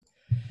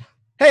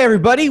Hey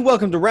everybody,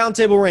 welcome to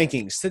Roundtable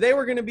Rankings. Today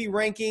we're going to be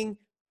ranking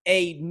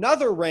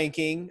another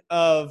ranking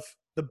of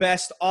the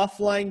best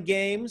offline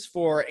games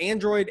for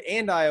Android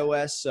and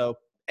iOS, so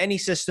any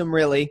system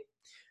really.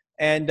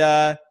 And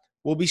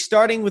we'll be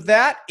starting with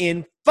that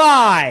in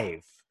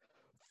 5,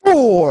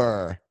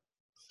 4,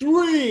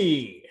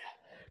 3,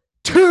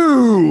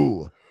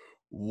 2,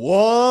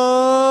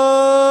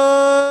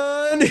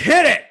 1,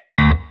 hit it!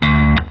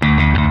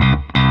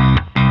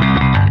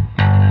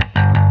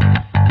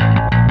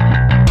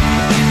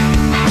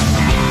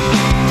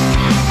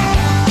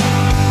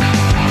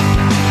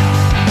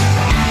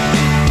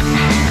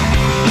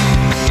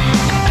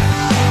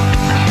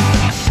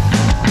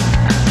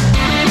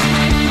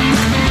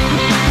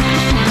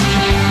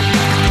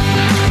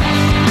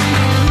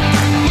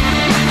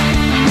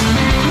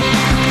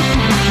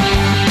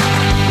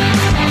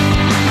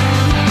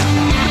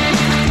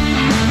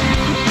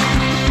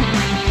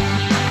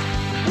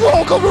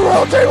 welcome to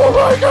Roundtable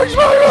Rankings,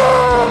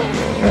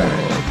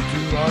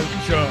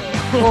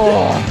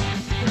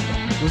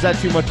 was that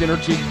too much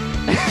energy?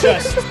 It's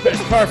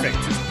perfect.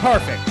 It's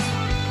perfect.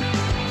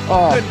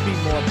 Couldn't be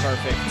more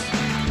perfect.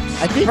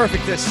 I think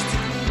Perfectest.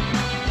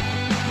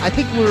 I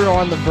think we're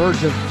on the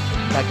verge of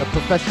like a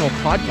professional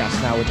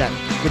podcast now with this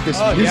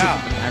music in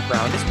the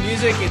background. This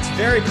music, it's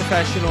very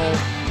professional.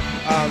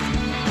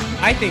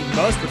 I think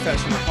most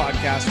professional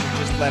podcasts would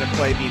just let it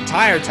play the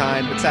entire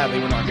time, but sadly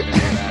we're not going to do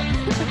that.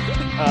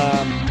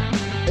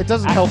 It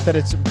doesn't help that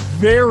it's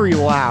very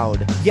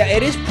loud. Yeah,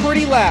 it is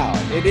pretty loud.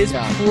 It is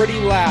Yeah. pretty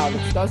loud.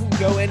 It doesn't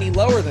go any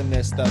lower than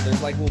this, though.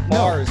 There's like little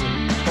bars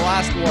in the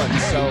last one.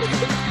 So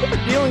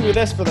we're dealing with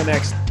this for the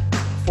next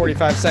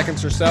 45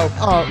 seconds or so.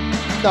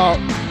 No,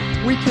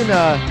 we can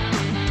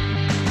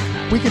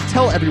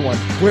tell everyone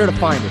where to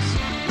find us.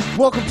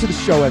 Welcome to the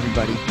show,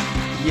 everybody.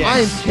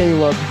 Yes. I'm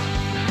Caleb,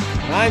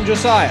 I'm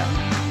Josiah.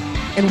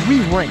 and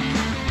we rank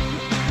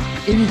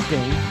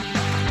anything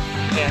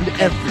and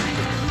everything.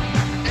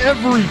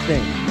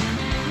 Everything.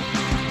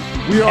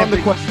 We are on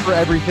the quest for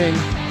everything.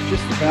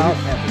 Just about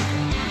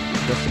everything.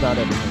 Just about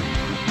everything.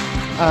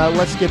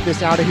 Let's get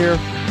this out of here.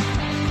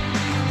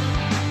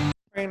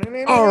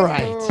 All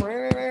right.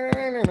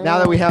 Now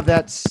that we have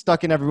that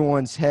stuck in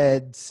everyone's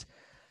heads,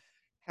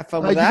 Have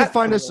fun you with that. can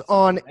find us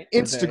on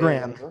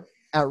Instagram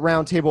at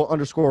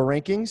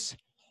roundtable_rankings,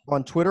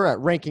 on Twitter at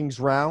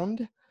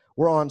rankingsround.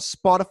 We're on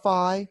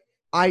Spotify,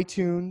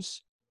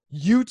 iTunes,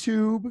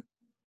 YouTube,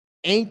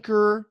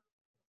 Anchor,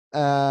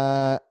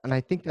 and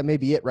I think that may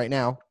be it right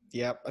now.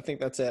 Yep, I think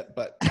that's it.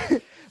 But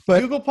But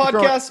Google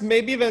Podcasts,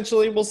 maybe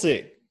eventually. We'll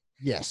see.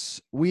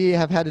 yes, we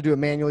have had to do it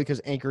manually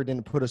because Anchor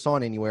didn't put us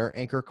on anywhere.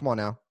 Anchor, come on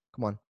now.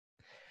 Come on.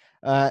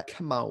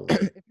 Come on.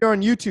 If you're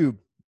on YouTube,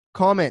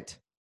 comment,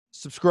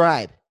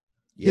 subscribe.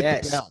 Hit the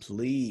Yes, bell.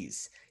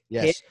 please.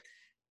 Yes. Hit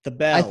the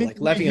bell, I think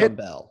like we Le'Veon hit-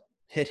 Bell.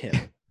 Hit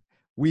him.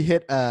 We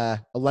hit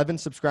 11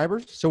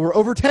 subscribers, so we're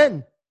over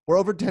 10. We're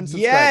over 10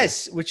 subscribers.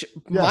 Yes, which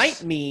Yes.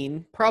 might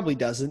mean, probably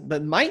doesn't,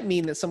 but might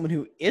mean that someone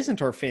who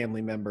isn't our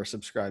family member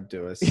subscribed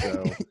to us.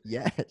 So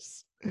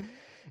Yes.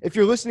 If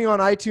you're listening on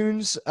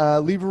iTunes,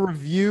 leave a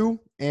review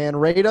and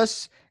rate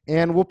us,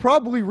 and we'll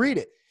probably read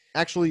it.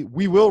 Actually,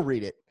 we will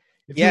read it.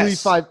 If you leave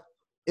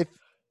if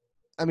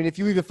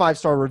you leave a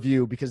 5-star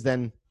review, because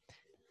then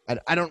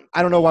I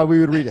don't know why we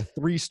would read a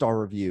 3-star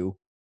review.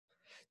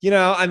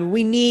 I mean,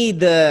 we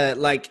need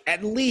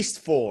at least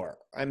 4.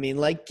 I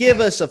mean, give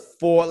us a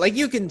 4. Like,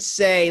 you can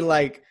say,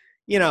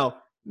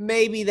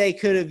 maybe they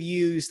could have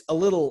used a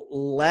little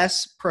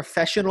less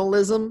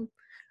professionalism,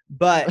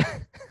 but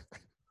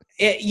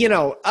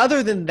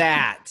other than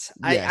that,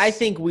 Yes. I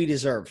think we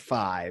deserve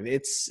 5.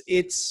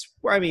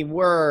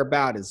 We're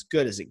about as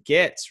good as it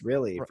gets,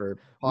 really.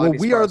 Well,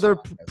 we are the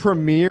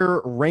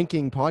premier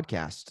ranking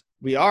podcast.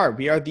 We are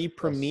the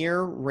premier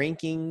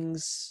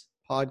rankings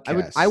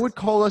podcast. I would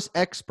call us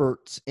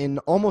experts in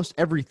almost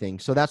everything,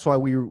 so that's why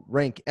we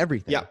rank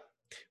everything. Yeah,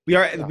 we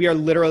are. Yeah. We are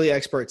literally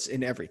experts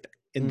in everything,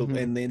 in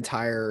Mhm. the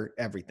entire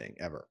everything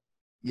ever.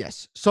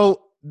 Yes.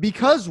 So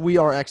because we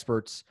are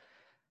experts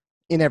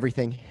in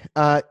everything,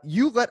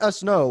 you let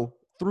us know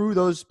through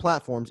those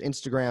platforms: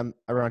 Instagram,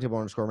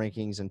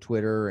 @roundtable_rankings, and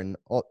Twitter, and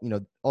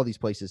all these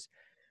places.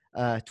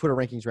 Twitter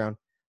rankings round,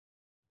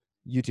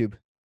 YouTube,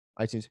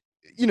 iTunes.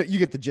 You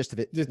get the gist of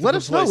it. Let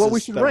us know what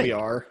we should rank. We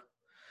are.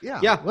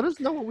 Yeah. Let us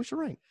know what we should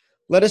rank.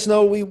 Let us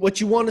know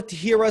what you wanted to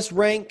hear us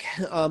rank.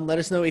 Let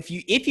us know if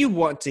you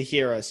want to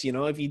hear us.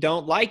 If you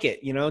don't like it,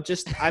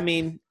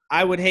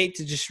 I would hate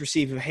to just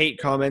receive hate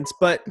comments,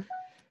 but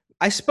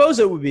I suppose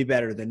it would be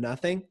better than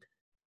nothing.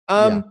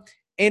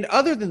 And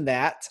other than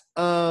that,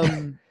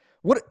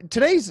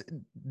 Today's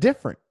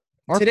different.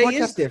 Our Today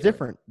podcast is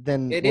different.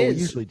 than It what is.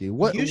 we usually do.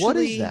 What is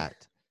Usually-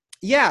 that?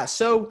 Yeah,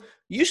 so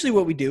usually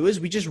what we do is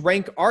we just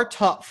rank our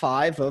top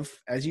 5 of,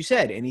 as you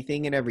said,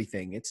 anything and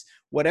everything. It's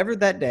whatever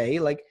that day,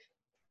 like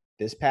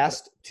this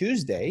past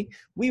Tuesday,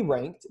 we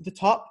ranked the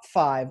top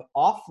 5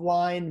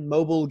 offline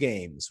mobile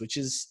games,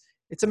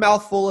 it's a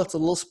mouthful. It's a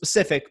little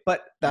specific,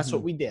 but that's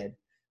what we did.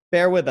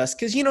 bear with us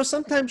because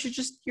sometimes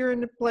you're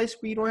in a place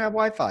where you don't have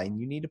Wi-Fi and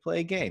you need to play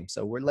a game.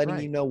 So we're letting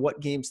you know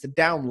what games to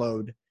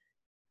download,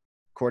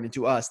 according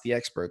to us, the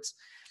experts,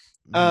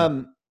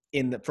 for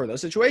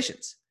those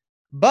situations.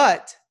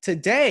 But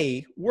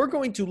today we're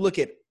going to look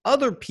at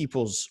other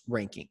people's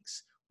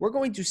rankings. We're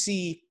going to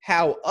see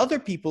how other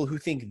people who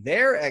think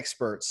they're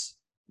experts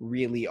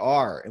really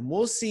are, and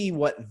we'll see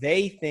what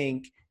they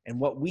think and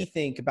what we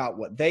think about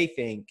what they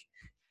think,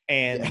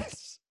 and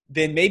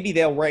then maybe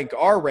they'll rank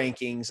our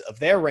rankings of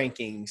their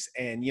rankings,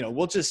 and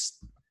it'll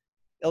just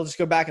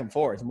go back and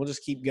forth, and we'll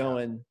just keep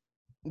going.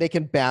 They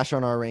can bash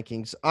on our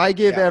rankings. I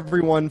give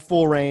everyone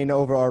full reign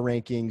over our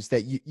rankings,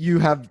 that you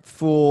have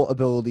full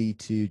ability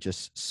to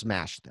just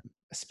smash them.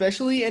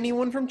 Especially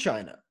anyone from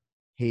China.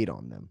 Hate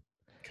on them.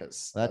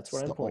 Because that's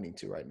what I'm pointing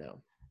to right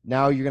now.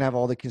 Now you're going to have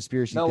all the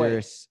conspiracy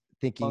theorists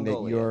thinking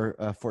Mongolia. that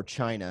you're for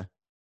China.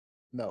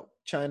 No,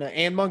 China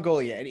and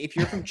Mongolia. And if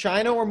you're from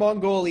China or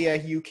Mongolia,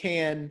 you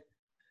can,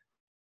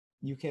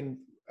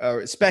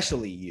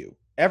 especially you.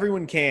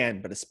 Everyone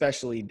can, but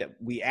especially that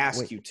we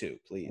ask you to,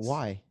 please.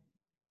 Why?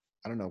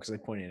 I don't know, because I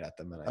pointed at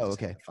them and I just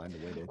had to find a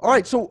way to. All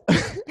right, so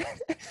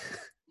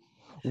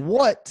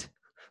what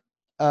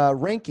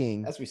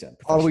ranking as we said,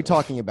 are we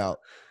talking about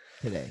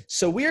today?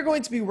 So we are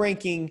going to be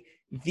ranking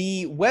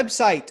the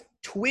website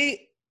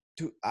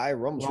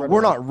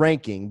We're not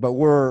ranking, but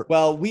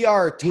we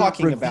are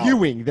talking about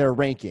reviewing their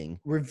ranking.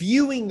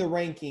 Reviewing the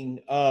ranking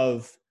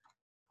of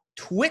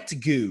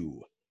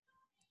TwitGoo.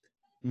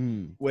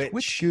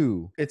 Which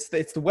TwitGoo. It's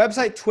the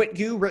website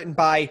TwitGoo, written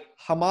by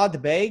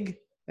Hamad Beg.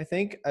 I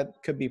think I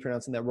could be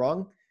pronouncing that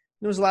wrong.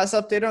 It was last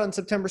updated on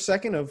September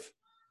 2nd of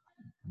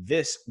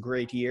this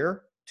great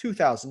year,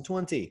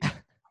 2020.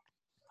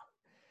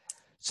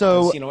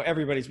 So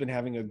everybody's been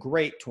having a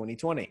great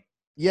 2020.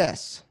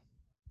 Yes.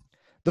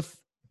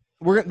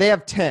 They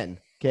have 10.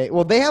 Okay.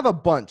 Well, they have a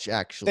bunch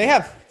actually. They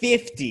have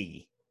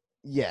 50.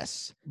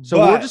 Yes. So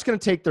we're just going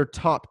to take their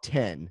top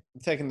 10.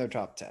 Taking their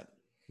top 10.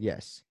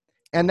 Yes.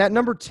 And that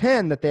number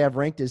 10 that they have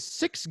ranked is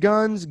Six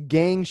Guns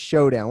Gang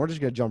Showdown. We're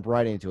just going to jump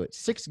right into it.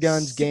 Six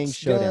Guns Gang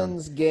Showdown.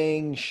 Six Guns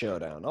Gang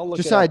Showdown. I'll look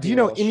Josiah, do you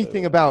know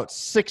anything about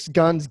Six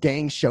Guns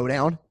Gang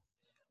Showdown?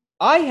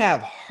 I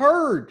have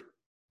heard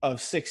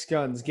of Six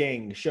Guns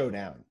Gang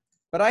Showdown,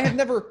 but I have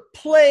never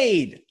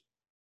played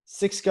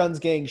Six Guns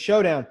Gang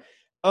Showdown.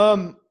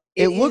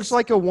 It looks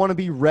like a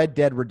wannabe Red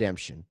Dead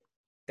Redemption.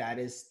 That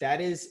is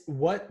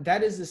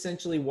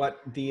essentially what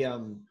the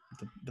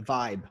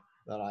vibe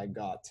that I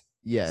got.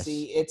 Yes.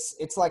 See,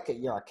 it's like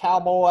you're a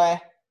cowboy,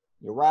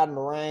 you're riding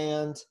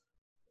around,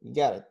 you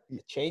got a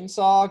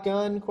chainsaw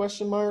gun, ?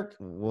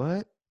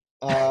 What?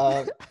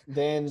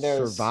 Then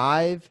there's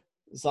survive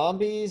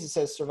zombies. It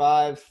says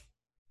survive,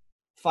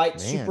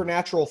 fight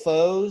supernatural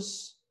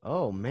foes.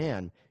 Oh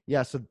man.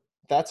 Yeah, so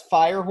that's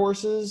fire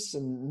horses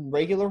and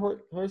regular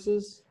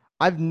horses.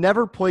 I've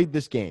never played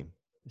this game,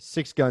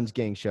 Six Guns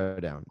Gang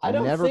Showdown. I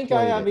don't think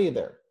I have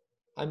either.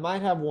 I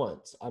might have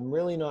once. I'm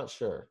really not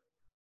sure.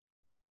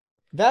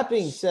 That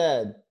being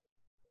said,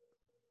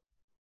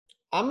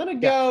 I'm going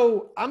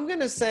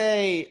to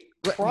say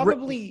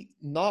probably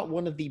not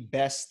one of the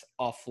best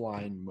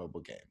offline mobile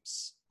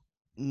games.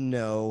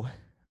 No,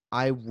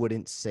 I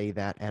wouldn't say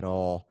that at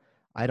all.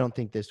 I don't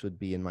think this would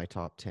be in my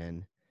top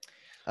 10.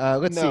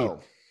 Let's see.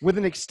 With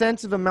an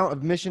extensive amount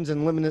of missions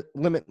and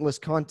limitless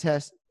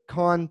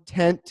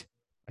content.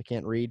 I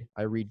can't read.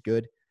 I read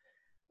good.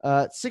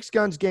 Six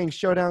Guns Gang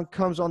Showdown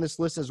comes on this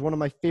list as one of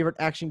my favorite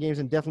action games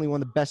and definitely one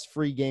of the best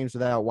free games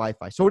without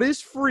Wi-Fi. So it is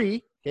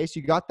free. Okay, so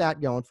you got that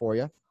going for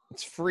you.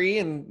 It's free,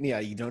 and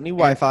you don't need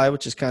Wi-Fi,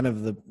 which is kind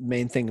of the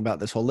main thing about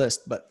this whole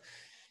list. But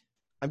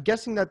I'm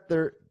guessing that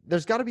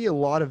there's got to be a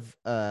lot of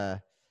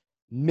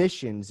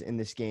missions in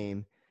this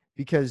game,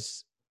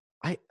 because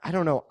I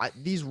don't know.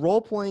 These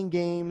role-playing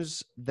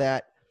games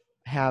that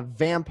have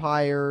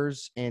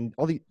vampires and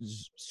all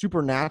these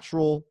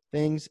supernatural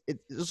things,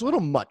 it's a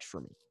little much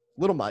for me.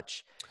 Little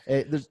much.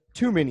 There's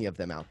too many of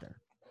them out there.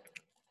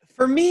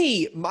 For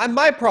me,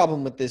 my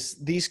problem with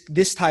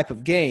this type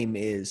of game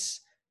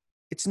is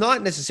it's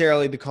not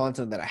necessarily the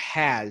content that it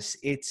has.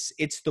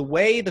 It's the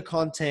way the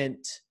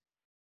content.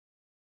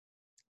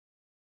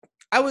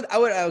 I would.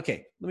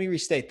 Okay, let me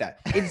restate that.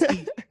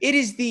 It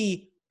is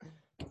the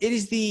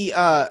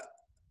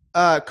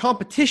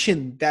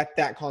competition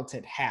that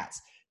content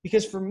has.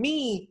 Because for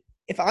me,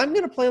 if I'm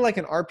gonna play like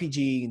an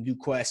RPG and do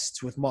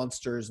quests with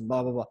monsters and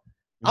blah blah blah,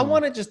 I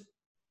want to just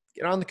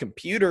get on the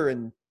computer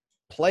and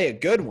play a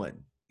good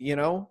one,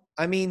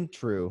 I mean,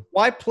 true.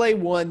 Why play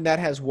one that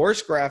has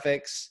worse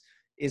graphics,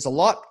 is a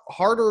lot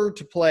harder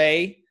to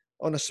play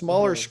on a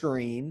smaller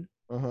screen?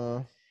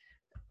 For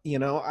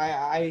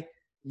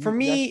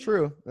me,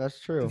 That's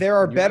true. There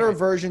are better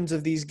versions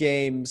of these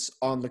games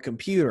on the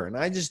computer, and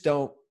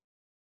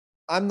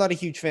I'm not a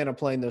huge fan of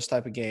playing those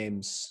type of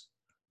games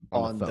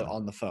on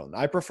the phone.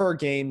 I prefer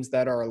games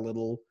that are a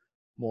little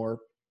more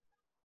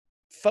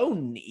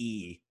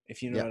phone-y,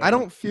 if you know what I mean. I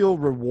don't feel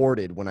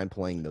rewarded when I'm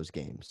playing those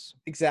games.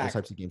 Exactly. Those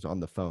types of games on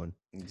the phone.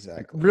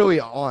 Exactly. Really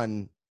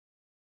on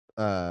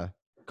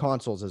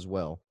consoles as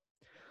well.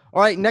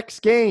 All right,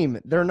 next game.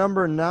 They're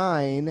number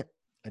 9.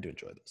 I do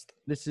enjoy those.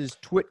 This is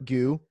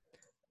TwitGoo.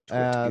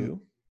 TwitGoo.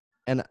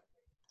 And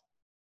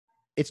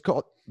it's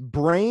called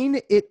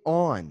Brain It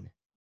On.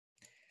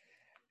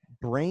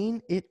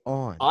 Brain It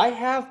On. I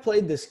have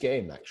played this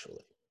game,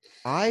 actually.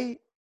 I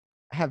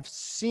have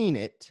seen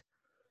it.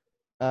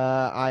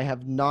 I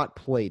have not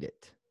played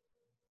it.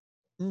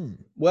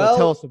 Well, so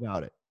tell us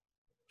about it.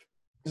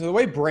 So the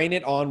way Brain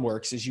It On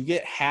works is you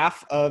get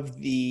half of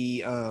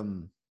the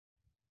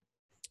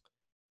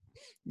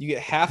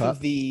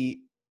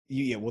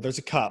there's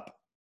a cup,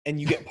 and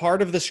you get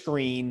part of the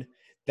screen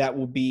that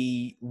will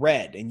be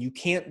red, and you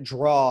can't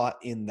draw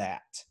in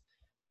that.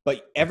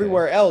 But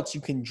everywhere else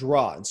you can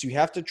draw. And so you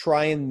have to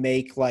try and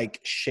make like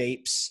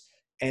shapes,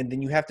 and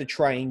then you have to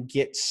try and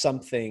get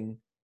something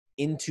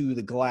into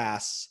the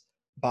glass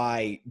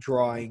by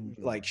drawing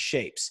like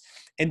shapes.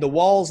 And the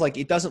walls, like,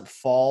 it doesn't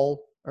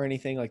fall or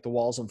anything. Like, the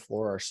walls and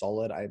floor are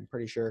solid, I'm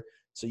pretty sure.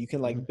 So you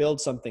can like build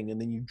something, and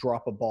then you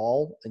drop a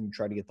ball and you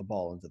try to get the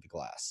ball into the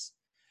glass.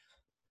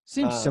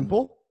 Seems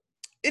simple.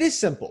 It is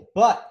simple,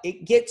 but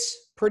it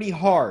gets pretty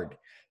hard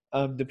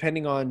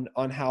depending on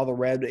how the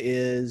red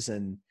is,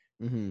 and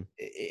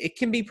it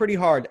can be pretty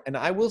hard. And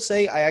I will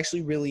say I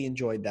actually really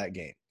enjoyed that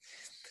game.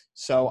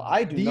 So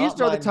I do not These are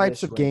the mind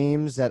types this of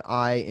games that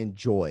I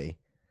enjoy.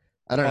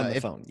 I don't know. On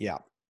the phone, yeah.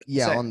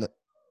 Yeah, Same.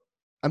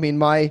 I mean,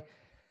 my,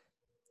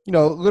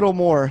 little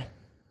more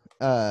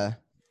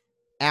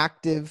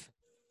active.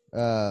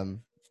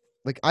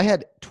 Like, I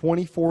had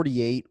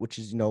 2048, which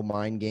is,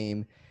 mind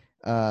game.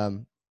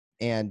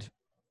 And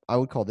I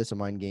would call this a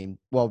mind game.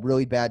 Well,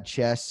 Really Bad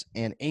Chess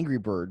and Angry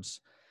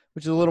Birds,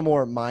 which is a little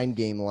more mind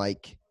game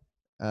like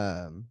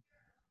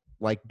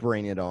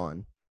Brain It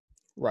On.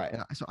 Right.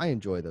 And so I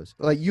enjoy those.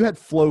 Like, you had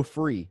Flow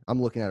Free.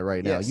 I'm looking at it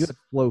right now. Yes. You had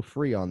Flow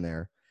Free on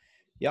there.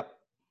 Yep.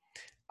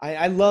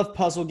 I love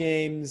puzzle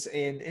games,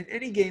 and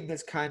any game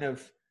that's kind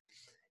of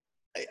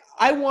 –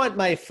 I want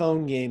my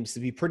phone games to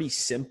be pretty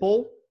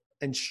simple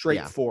and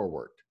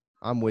straightforward.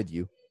 Yeah, I'm with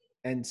you.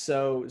 And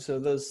so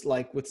those,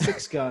 like, with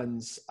Six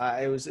Guns,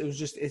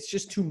 it's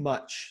just too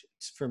much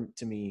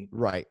to me.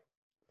 Right.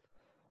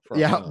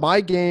 Yeah,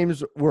 my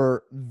games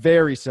were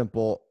very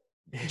simple.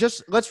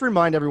 Just let's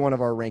remind everyone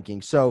of our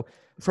rankings. So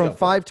from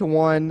 5 to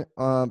 1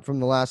 from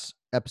the last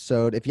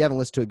episode, if you haven't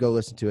listened to it, go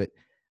listen to it.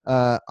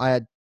 I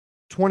had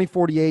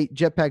 2048,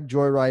 Jetpack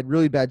Joyride,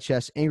 Really Bad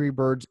Chess, Angry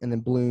Birds, and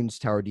then Bloons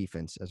Tower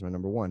Defense as my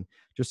number 1.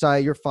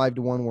 Josiah, your 5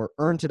 to 1 were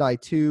Earn to Die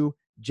 2,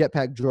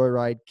 Jetpack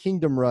Joyride,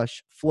 Kingdom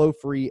Rush, Flow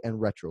Free, and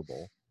Retro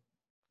Bowl.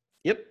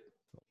 Yep.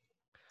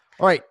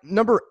 All right,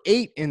 number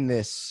 8 in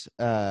this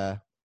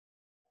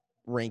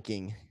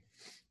ranking.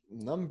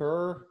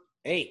 Number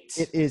 8.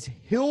 It is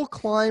Hill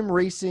Climb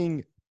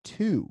Racing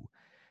 2.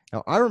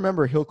 Now, I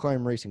remember Hill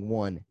Climb Racing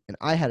 1, and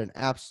I had an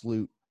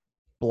absolute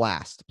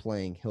blast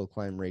playing Hill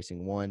Climb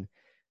Racing 1.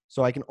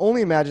 So I can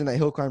only imagine that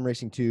Hill Climb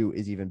Racing 2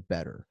 is even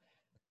better.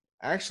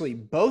 Actually,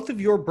 both of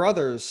your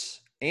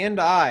brothers and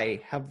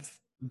I have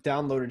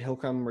downloaded Hill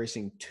Climb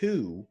Racing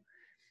 2,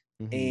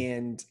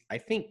 and I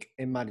think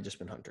it might have just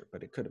been Hunter,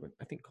 but it could have been.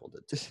 I think Cole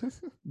did too.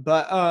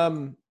 But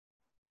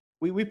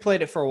we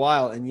played it for a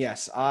while, and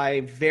yes, I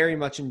very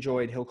much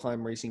enjoyed Hill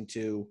Climb Racing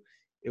 2.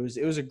 It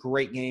was a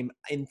great game.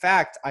 In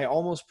fact, I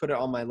almost put it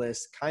on my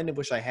list. Kind of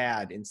wish I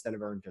had instead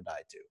of Earn to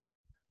Die 2.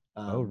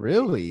 Oh,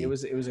 really? It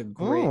was a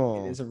great.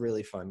 It is a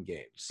really fun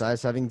game.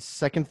 Besides having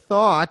second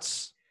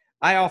thoughts,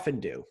 I often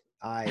do.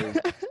 I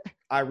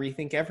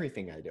rethink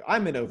everything I do.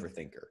 I'm an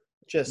overthinker.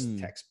 Just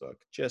textbook.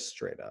 Just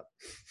straight up.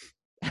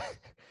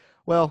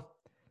 Well,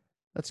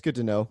 that's good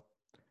to know.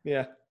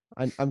 Yeah.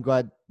 I'm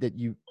glad that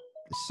you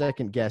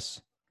second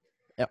guess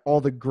at all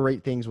the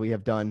great things we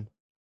have done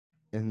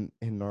in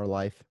our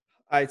life.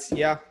 I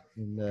second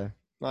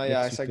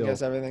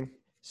guess everything.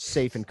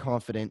 Safe and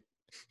confident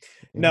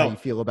in how you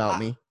feel about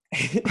me.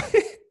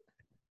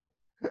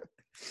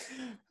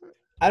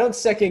 I don't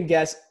second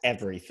guess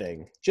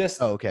everything.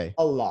 Just a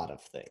lot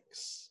of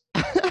things.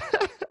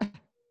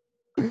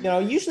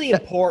 Usually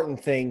important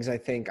things, I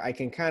think I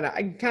can kind of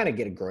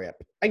get a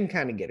grip.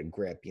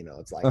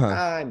 It's like,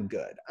 I'm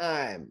good.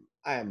 I'm.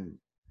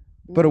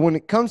 But when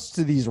it comes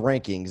to these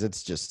rankings,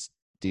 it's just,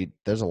 dude,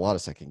 there's a lot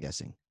of second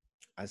guessing.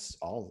 That's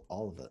all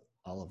of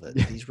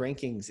it. These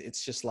rankings,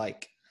 it's just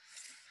like,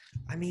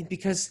 I mean,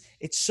 because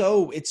it's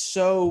so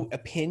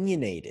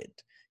opinionated.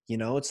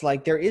 It's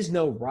like there is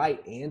no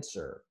right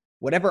answer.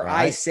 Whatever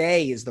I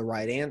say is the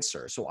right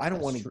answer. So I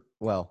don't want to.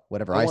 Well,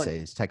 whatever I say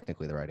is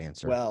technically the right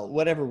answer. Well,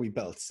 whatever we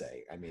both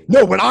say. I mean,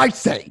 no, what I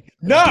say.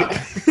 No.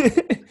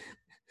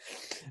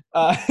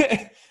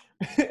 I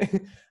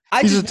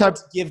just want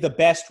to give the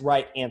best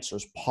right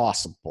answers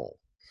possible.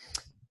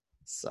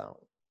 So,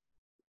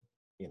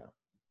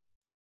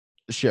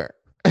 Sure.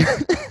 All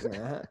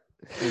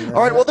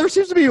right. Well, there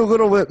seems to be a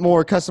little bit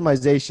more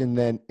customization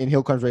than in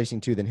Hill Climb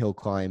Racing 2 than Hill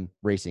Climb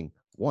Racing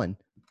 1.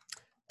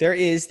 There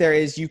is.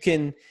 You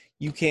can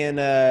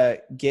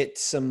get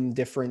some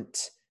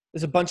different.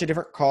 There's a bunch of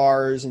different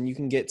cars, and you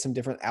can get some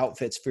different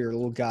outfits for your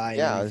little guy.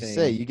 Yeah, I was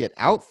say you get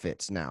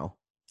outfits now.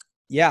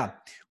 Yeah,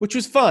 which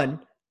was fun.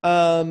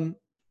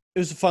 It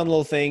was a fun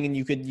little thing, and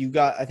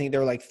I think there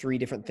were like 3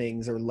 different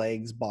things, or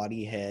legs,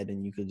 body, head,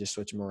 and you could just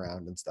switch them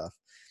around and stuff,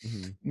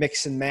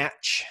 mix and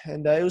match,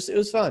 and it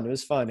was fun. It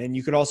was fun, and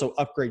you could also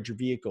upgrade your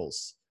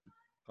vehicles.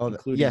 Oh,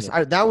 yes,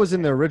 that was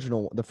in the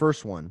original, the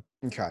first one.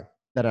 Okay,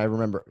 that I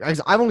remember.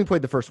 I've only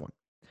played the first one.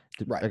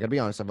 Right. I gotta be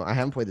honest, I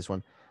haven't played this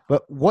one.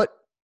 But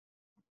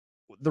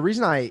the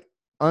reason I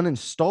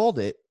uninstalled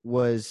it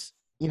was,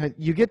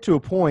 you get to a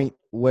point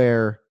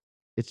where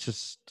it's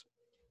just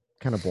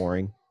kind of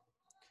boring.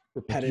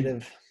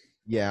 Repetitive.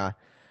 Yeah.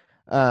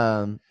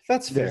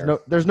 That's fair.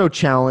 There's no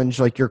challenge,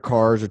 like your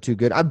cars are too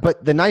good.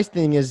 But the nice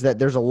thing is that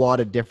there's a lot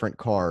of different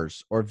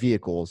cars or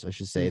vehicles, I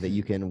should say, that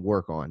you can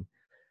work on.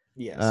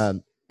 Yes.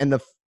 And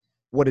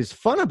what is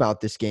fun about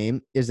this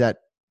game is that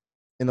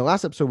in the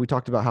last episode, we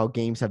talked about how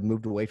games have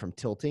moved away from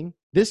tilting.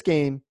 This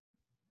game,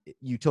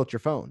 you tilt your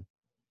phone.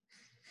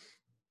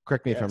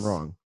 Correct me if I'm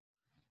wrong.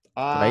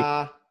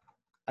 Right?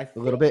 A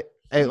little bit.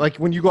 Like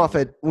when you go off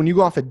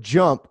a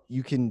jump,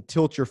 you can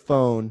tilt your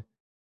phone.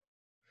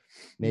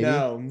 Maybe?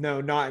 No,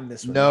 not in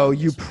this one. No,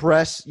 you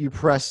press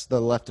the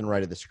left and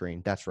right of the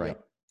screen. That's right.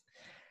 Yep.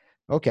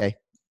 Okay.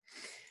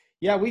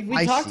 Yeah, we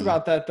talked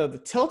about that though. The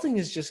tilting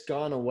has just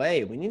gone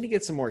away. We need to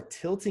get some more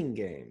tilting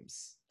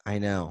games. I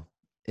know.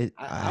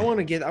 I want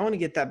to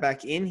get that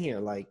back in here.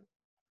 Like,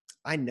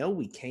 I know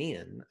we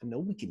can. I know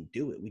we can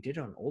do it. We did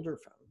it on older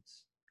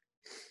phones.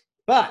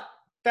 But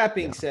that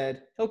being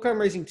said, Hill Climb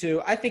Racing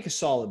 2, I think a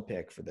solid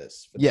pick for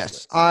this.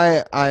 Yes,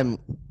 I'm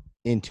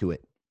into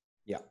it.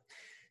 Yeah.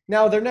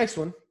 Now their next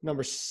one,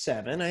 number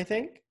 7, I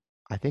think.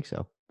 I think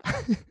so.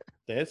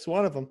 That's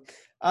one of them.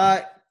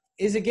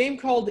 Is a game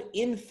called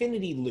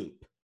Infinity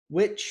Loop,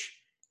 which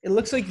it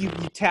looks like you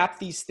tap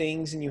these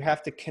things and you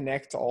have to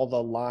connect all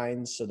the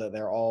lines so that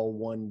they're all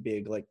one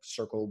big like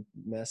circle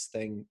mess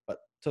thing, but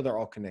so they're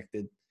all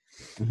connected.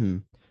 Mm-hmm.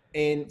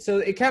 And so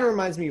it kind of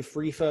reminds me of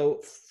Free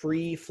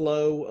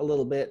Flow a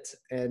little bit,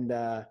 and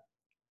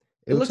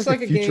it looks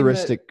like a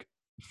futuristic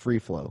Free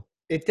Flow.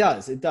 It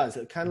does. It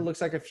kind of looks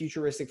like a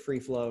futuristic Free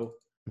Flow.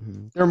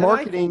 Mm-hmm. Their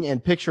marketing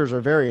and pictures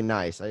are very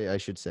nice, I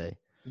should say.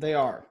 They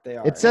are.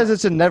 It says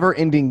it's a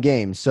never-ending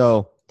game,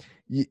 so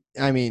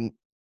I mean,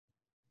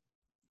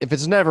 if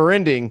it's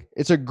never-ending,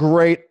 it's a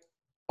great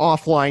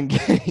offline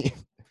game.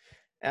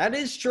 That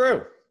is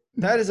true.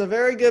 That is a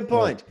very good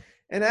point.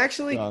 And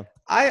actually,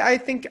 I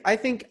think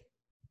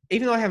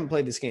even though I haven't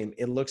played this game,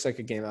 it looks like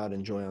a game I would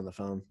enjoy on the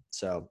phone.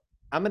 So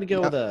I'm going to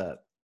go with a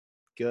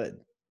good.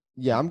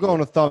 Yeah, I'm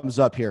going a thumbs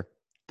up here.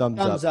 Thumbs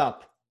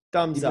up.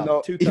 Thumbs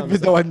up. Even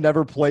though I've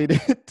never played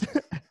it.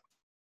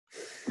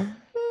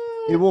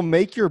 It will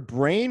make your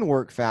brain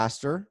work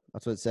faster.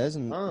 That's what it says.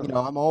 And,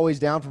 I'm always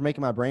down for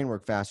making my brain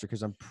work faster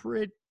because I'm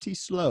pretty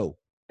slow.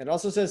 It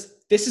also says,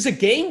 this is a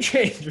game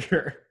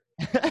changer.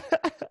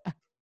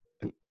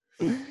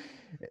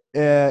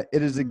 It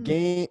is a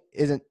game.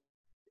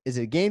 Is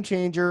a game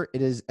changer.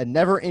 It is a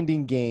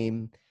never-ending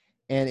game,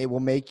 and it will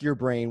make your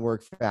brain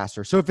work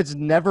faster. So if it's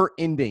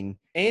never-ending,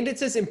 and it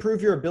says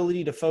improve your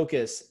ability to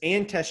focus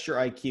and test your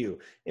IQ.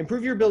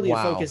 Improve your ability to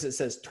focus. It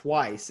says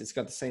twice. It's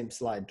got the same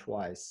slide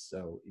twice.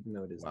 So even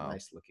though it is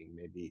nice looking,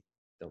 maybe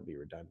don't be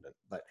redundant.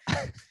 But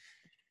I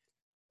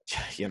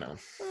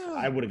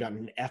would have gotten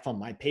an F on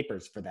my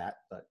papers for that.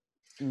 But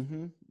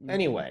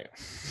anyway.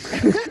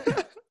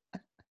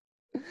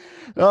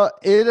 I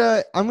think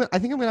I'm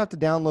gonna have to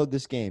download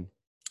this game.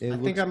 I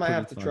think I might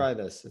have to try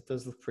this. It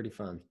does look pretty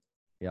fun.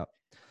 Yeah.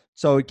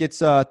 So it gets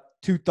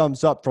 2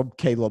 thumbs up from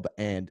Caleb,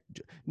 and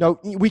no,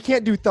 we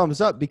can't do thumbs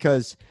up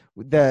because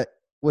with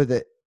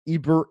it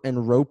Ebert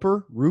and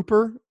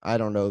Rupert, I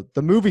don't know,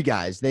 the movie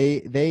guys,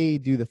 they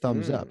do the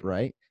thumbs up,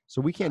 right? So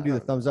we can't do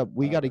the thumbs up.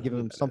 We got to give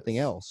them something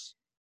else.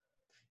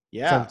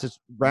 Yeah. So it's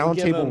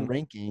roundtable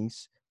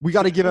rankings. We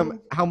got to give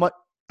them how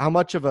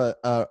much of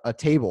a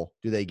table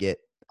do they get?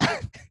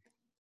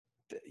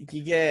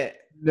 You get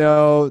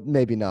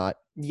maybe not.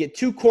 You get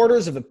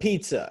 2/4 of a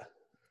pizza.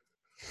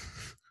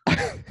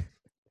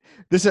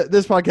 This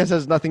podcast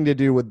has nothing to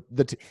do with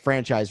the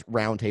franchise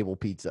Roundtable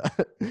Pizza,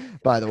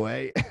 by the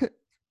way.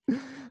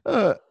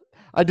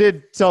 I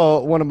did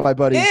tell one of my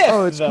buddies,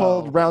 it's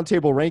called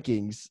Roundtable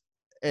Rankings,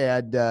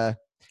 and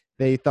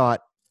they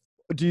thought,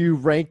 "Do you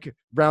rank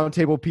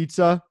Roundtable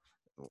Pizza?"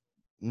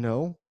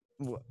 No,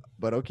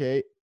 but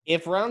okay.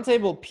 If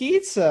Roundtable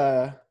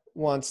Pizza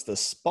wants to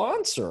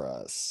sponsor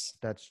us,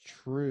 that's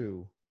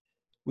true.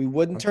 We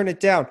wouldn't turn it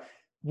down.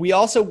 We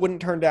also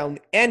wouldn't turn down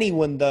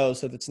anyone, though,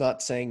 so that's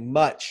not saying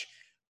much.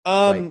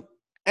 Right.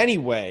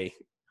 Anyway,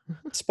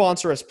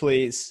 sponsor us,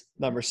 please.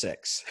 Number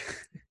 6.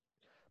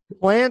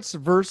 Plants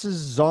vs.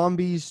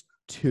 Zombies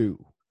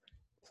 2.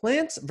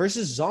 Plants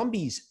vs.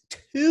 Zombies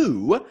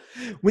 2?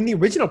 When the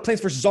original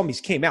Plants vs.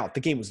 Zombies came out, the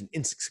game was an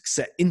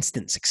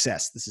instant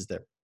success. This is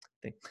their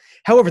thing.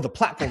 However, the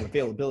platform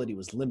availability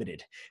was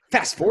limited.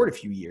 Fast forward a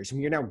few years, and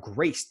we are now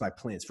graced by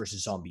Plants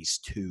vs. Zombies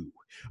 2,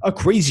 a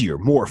crazier,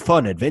 more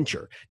fun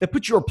adventure that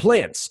puts your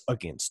plants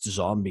against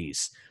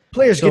zombies.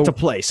 Players get to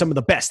play some of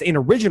the best and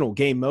original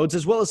game modes,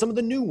 as well as some of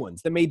the new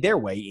ones that made their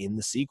way in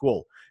the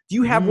sequel. Do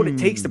you have what it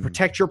takes to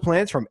protect your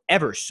plants from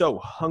ever so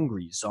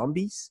hungry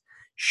zombies?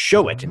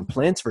 Show it in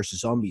Plants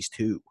vs. Zombies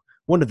 2,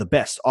 one of the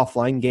best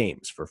offline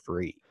games for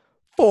free.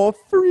 For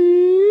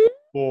free.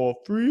 For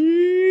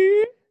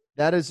free.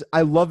 That is,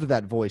 I loved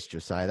that voice,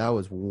 Josiah. That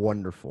was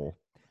wonderful.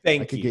 Thank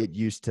you. I could get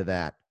used to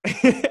that.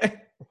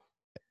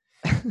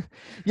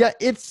 Yeah,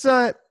 it's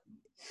an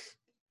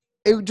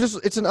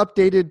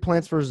updated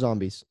Plants vs.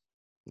 Zombies.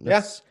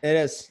 Yes, it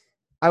is.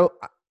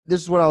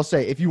 This is what I'll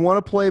say. If you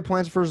want to play a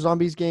Plants vs.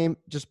 Zombies game,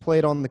 just play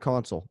it on the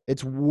console.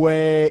 It's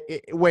way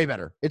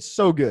better. It's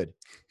so good.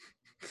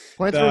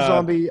 Plants vs.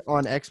 Zombie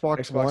on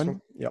Xbox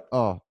One. Yep.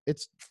 Oh,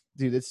 it's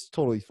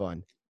totally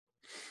fun.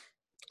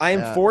 I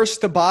am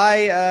forced to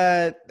buy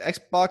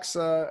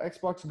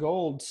Xbox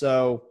Gold,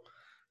 so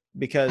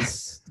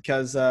because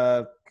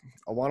I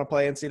want to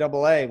play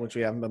NCAA, which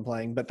we haven't been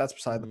playing, but that's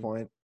beside the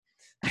point.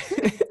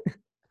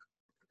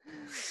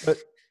 But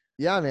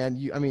yeah,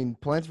 man,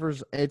 Plants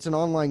vs. It's an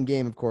online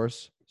game, of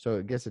course, so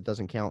I guess it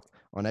doesn't count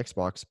on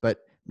Xbox. But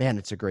man,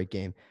 it's a great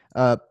game.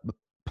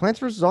 Plants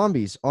vs.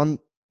 Zombies on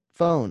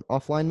phone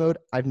offline mode.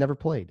 I've never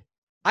played.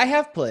 I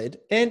have played,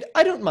 and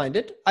I don't mind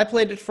it. I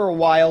played it for a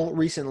while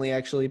recently,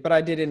 actually, but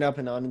I did end up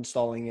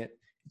uninstalling it.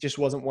 It just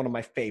wasn't one of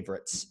my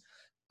favorites.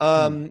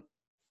 I'd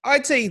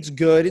say it's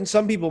good, and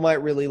some people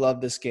might really love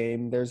this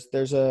game. There's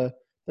a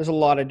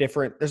lot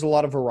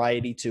of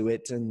variety to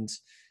it, and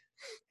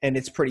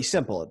it's pretty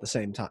simple at the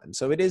same time.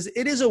 So it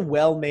is a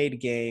well-made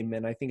game,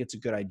 and I think it's a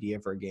good idea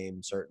for a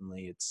game.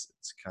 Certainly, it's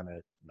kind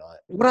of not.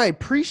 What I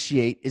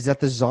appreciate is that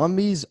the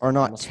zombies are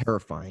not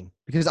terrifying,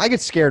 because I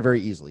get scared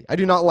very easily. I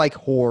do not like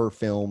horror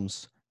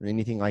films or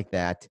anything like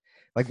that.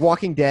 Like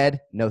Walking Dead,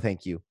 no,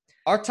 thank you.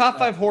 Our top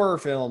 5 horror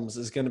films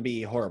is going to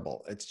be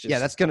horrible. It's just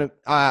that's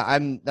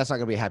not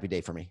gonna be a happy day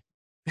for me.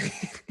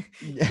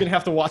 You're gonna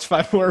have to watch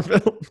 5 horror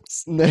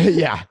films.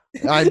 Yeah,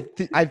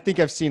 I think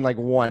I've seen like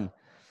one.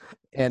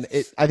 And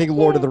I think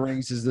Lord of the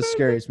Rings is the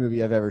scariest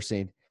movie I've ever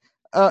seen.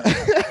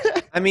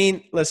 I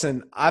mean,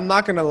 listen, I'm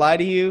not going to lie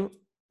to you.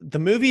 The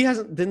movie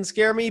didn't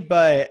scare me,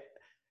 but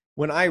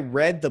when I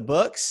read the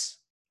books,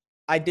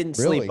 I didn't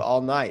sleep all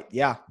night.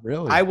 Yeah.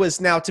 Really?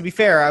 To be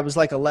fair, I was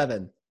like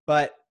 11,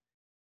 but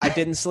I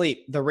didn't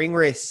sleep. The Ring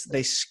Wraiths,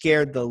 they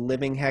scared the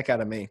living heck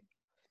out of me.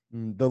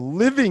 The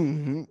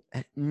living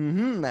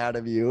out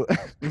of you.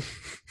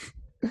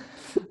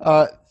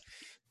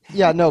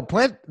 Yeah, no,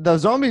 the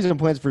zombies in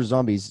Plants vs.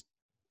 Zombies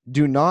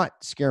do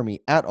not scare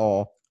me at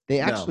all. They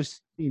actually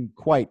seem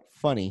quite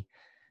funny.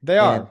 They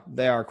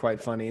are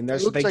quite funny, and they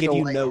give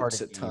you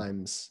notes at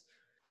times.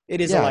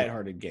 It is a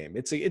lighthearted game.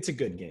 It's a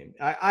good game.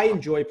 I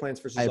enjoy Plants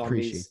vs. Zombies. I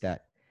appreciate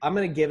that. I'm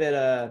gonna give it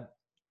a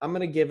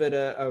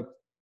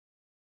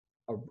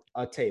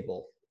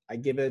table. I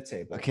give it a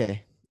table.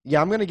 Okay.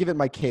 Yeah, I'm gonna give it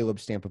my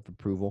Caleb stamp of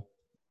approval.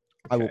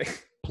 Okay. I will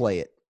play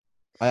it.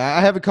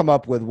 I haven't come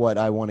up with what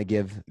I want to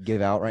give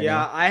out right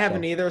now. Yeah, I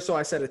haven't either, so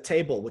I said a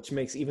table, which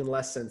makes even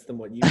less sense than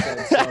what you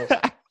said.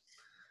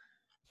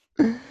 So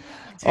take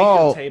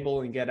the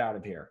table and get out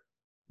of here.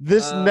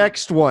 This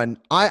next one,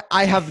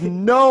 I have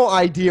no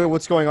idea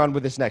what's going on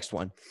with this next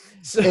one.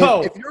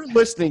 So if you're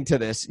listening to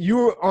this,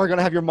 you are going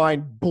to have your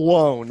mind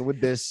blown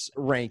with this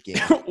ranking.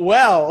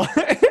 Well,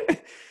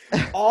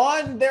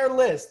 on their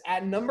list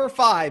at number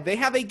 5, they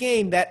have a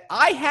game that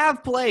I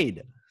have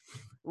played.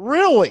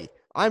 Really?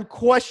 I'm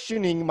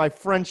questioning my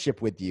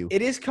friendship with you.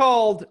 It is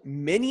called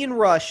Minion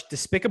Rush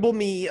Despicable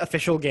Me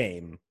Official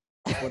Game.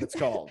 That's what it's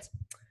called.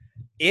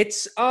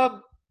 It's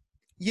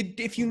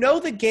if you know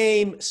the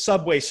game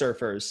Subway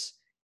Surfers,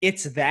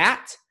 it's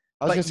that.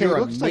 I was going to say, it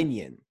looks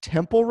minion. Like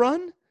Temple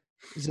Run?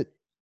 Is it?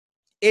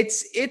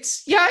 It's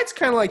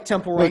kind of like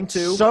Temple Run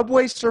too.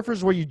 Subway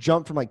Surfers, where you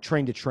jump from like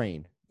train to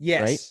train.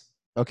 Yes.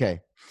 Right?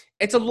 Okay.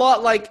 It's a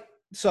lot like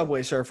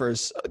Subway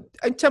Surfers.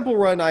 Temple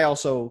Run I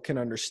also can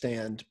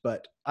understand,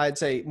 but I'd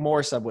say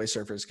more Subway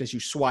Surfers because you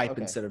swipe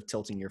instead of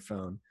tilting your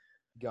phone.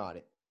 Got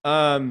it.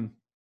 But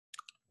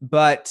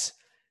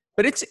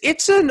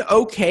it's an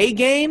okay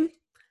game.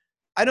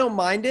 I don't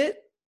mind it.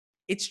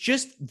 It's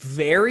just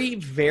very,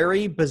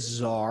 very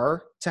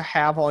bizarre to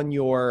have on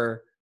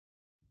your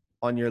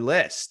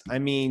list. I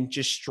mean,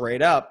 just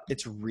straight up,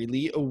 it's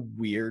really a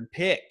weird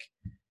pick.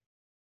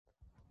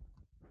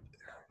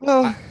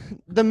 Well,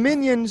 the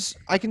Minions,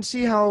 I can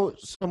see how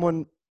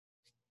someone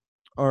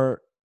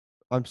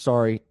I'm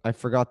sorry, I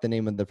forgot the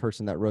name of the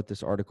person that wrote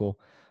this article.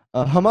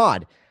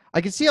 Hamad.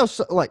 I can see how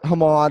like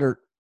Hamad or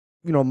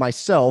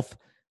myself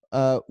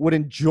would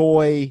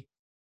enjoy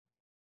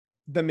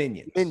the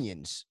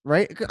Minions,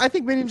 right? I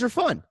think Minions are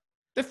fun.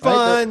 They're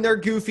fun, right? They're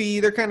goofy,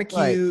 they're kind of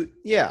cute. Right.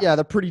 Yeah. Yeah,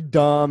 they're pretty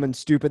dumb and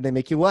stupid. They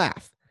make you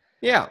laugh.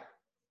 Yeah.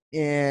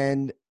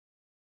 And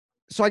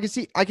so I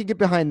could get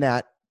behind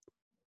that.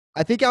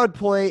 I think I would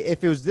play,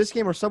 if it was this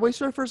game or Subway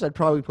Surfers, I'd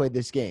probably play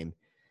this game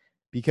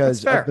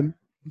because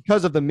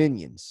because of the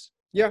minions.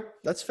 Yeah,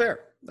 that's fair.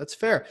 That's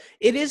fair.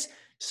 It is.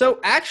 So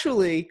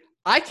actually,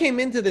 I came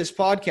into this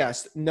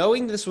podcast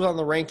knowing this was on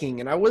the ranking,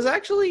 and I was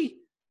actually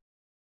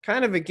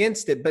kind of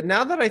against it. But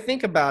now that I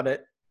think about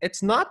it,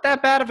 it's not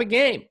that bad of a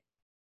game.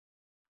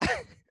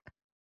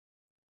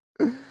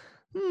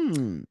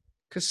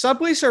 Because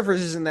Subway Surfers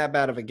isn't that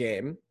bad of a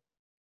game.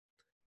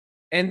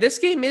 And this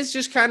game is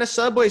just kind of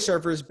Subway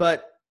Surfers,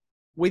 but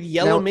with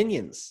yellow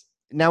minions.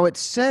 Now it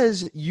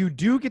says you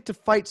do get to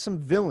fight some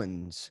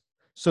villains,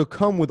 so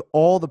come with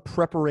all the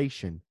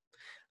preparation.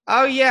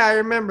 Oh, yeah, I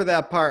remember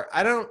that part.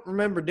 I don't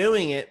remember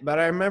doing it, but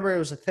I remember it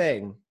was a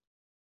thing.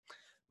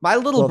 My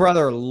little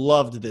brother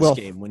loved this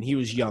game when he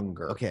was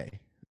younger.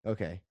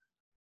 Okay.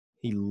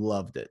 He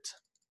loved it.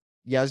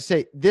 Yeah, I was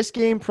going to say, this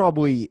game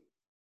probably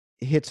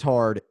hits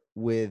hard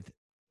with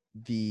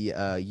the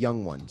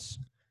young ones.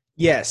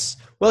 Yes.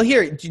 Well,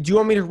 here, do you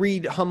want me to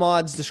read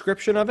Hamad's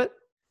description of it?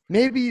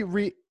 Maybe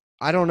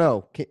I don't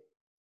know. Do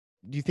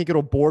you think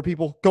it'll bore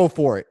people? Go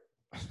for it.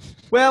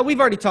 Well, we've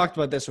already talked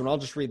about this one. I'll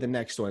just read the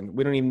next one.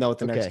 We don't even know what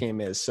the next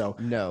game is. So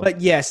no.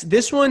 But yes,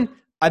 this one,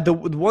 the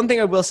one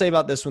thing I will say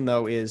about this one,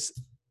 though, is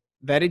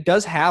that it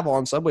does have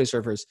on Subway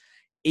Surfers,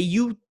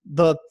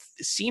 the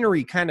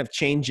scenery kind of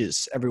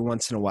changes every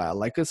once in a while.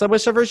 Like the Subway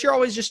Surfers, you're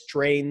always just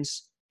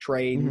trains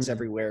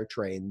everywhere,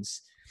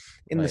 trains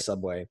in the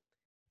subway.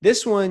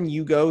 This one,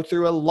 you go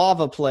through a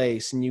lava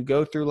place, and you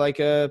go through like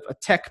a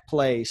tech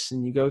place,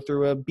 and you go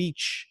through a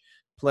beach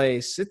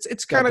place.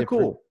 It's kind of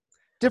cool.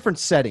 Different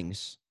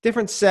settings.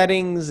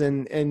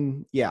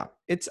 And yeah,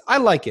 I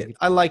like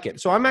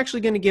it. So I'm actually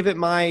going to give it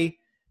my.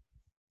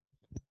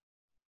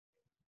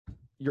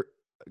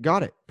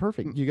 Got it.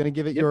 Perfect. You're going to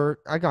give it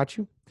I got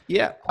you.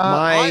 Yeah.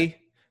 My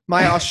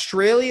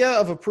Australia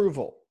of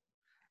approval.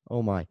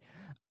 Oh my.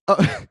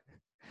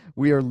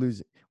 We're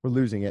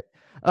losing it.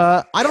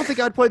 I don't think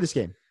I'd play this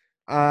game.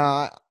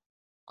 I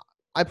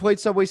played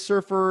Subway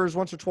Surfers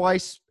once or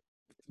twice.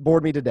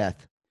 Bored me to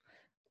death.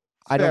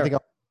 I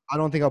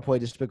don't think I'll play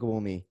Despicable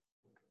Me.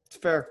 It's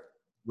fair.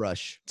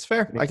 Rush. It's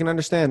fair. I can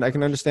understand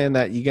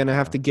that. You're going to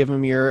have to give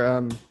him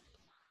your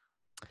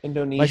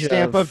Indonesia. My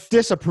stamp of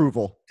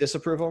disapproval.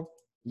 Disapproval?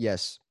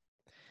 Yes.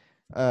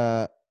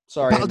 Sorry,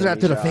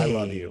 Indonesia, I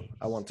love you.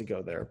 I want to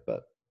go there,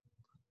 but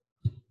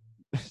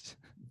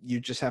you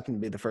just happen to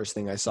be the first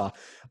thing I saw.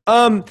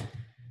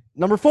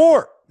 Number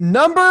 4.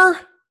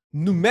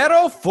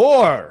 Numero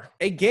 4.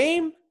 A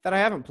game that I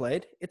haven't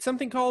played. It's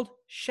something called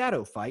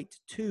Shadow Fight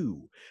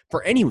 2.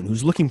 For anyone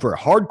who's looking for a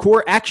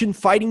hardcore action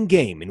fighting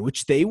game in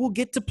which they will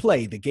get to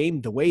play the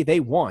game the way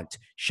they want,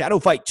 Shadow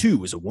Fight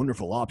 2 is a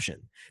wonderful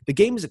option. The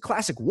game is a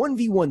classic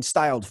 1v1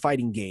 styled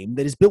fighting game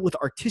that is built with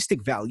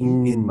artistic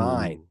value in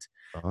mind.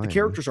 The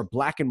characters are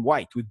black and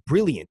white with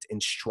brilliant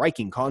and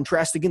striking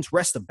contrast against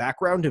rest of the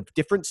background of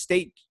different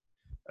stages.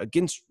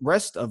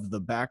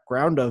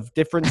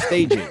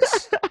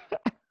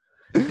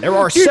 There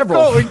are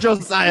several.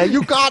 Josiah,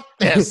 you got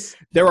this.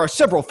 There are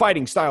several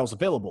fighting styles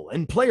available,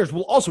 and players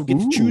will also get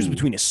to choose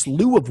between a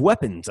slew of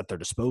weapons at their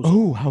disposal.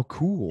 Oh, how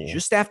cool.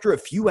 Just after a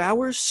few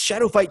hours,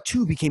 Shadow Fight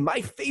 2 became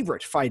my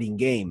favorite fighting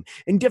game,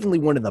 and definitely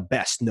one of the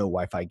best no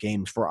Wi-Fi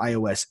games for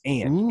iOS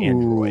and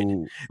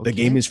Android. The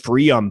game is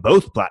free on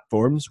both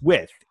platforms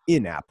with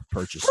in-app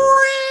purchases.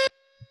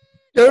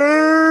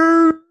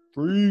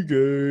 Free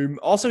game.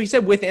 Also, he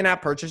said with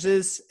in-app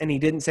purchases, and he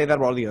didn't say that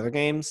about all the other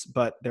games,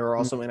 but there are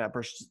also in-app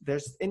purchases.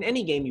 There's in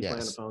any game you play on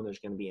the phone, there's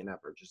going to be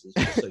in-app purchases.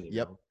 Just so you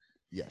know.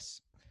 Yes.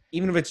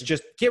 Even if it's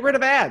just get rid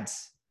of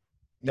ads.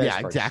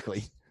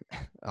 Exactly.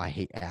 I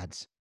hate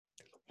ads.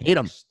 Hate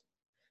them.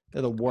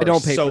 They're the worst. I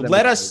don't pay so for them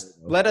let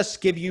us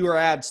give you your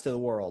ads to the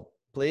world,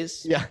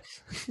 please. Yeah.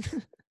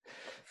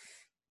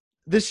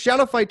 This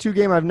Shadow Fight 2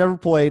 game I've never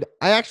played.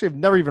 I actually have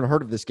never even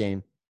heard of this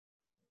game.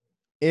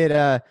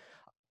 It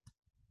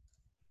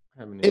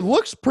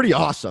looks pretty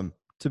awesome,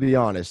 to be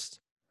honest.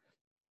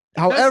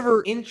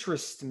 However,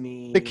 interests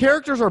me. The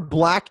characters are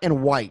black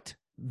and white.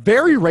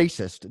 Very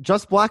racist.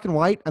 Just black and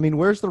white. I mean,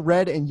 where's the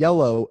red and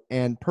yellow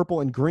and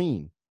purple and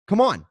green? Come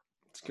on.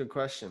 It's a good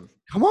question.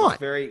 Come on. It's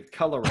very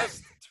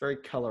colorist. It's very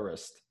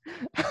colorist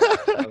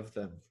of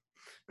them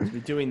to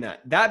be doing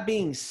that. That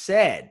being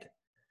said,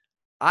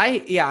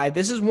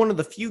 this is one of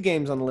the few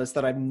games on the list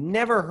that I've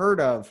never heard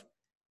of,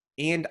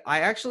 and I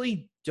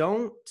actually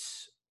don't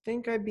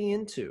think I'd be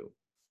into.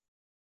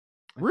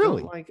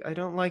 Really? I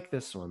don't like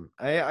this one.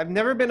 I've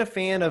never been a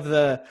fan of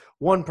the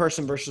one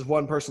person versus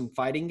one person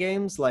fighting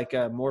games like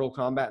Mortal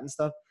Kombat and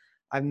stuff.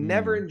 I've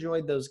never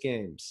enjoyed those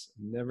games.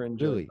 Never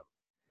enjoyed them.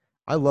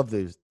 I love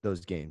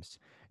those games.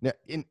 Now,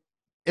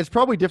 it's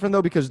probably different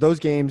though because those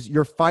games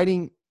you're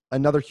fighting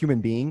another human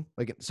being,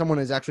 like someone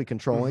is actually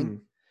controlling,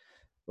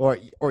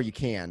 or you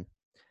can.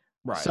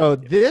 Right. So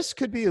this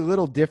could be a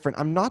little different.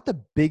 I'm not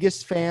the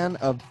biggest fan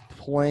of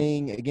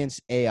playing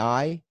against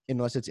AI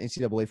unless it's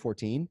NCAA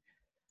 14.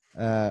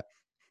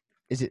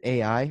 Is it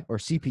AI or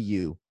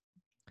CPU?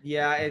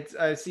 Yeah, it's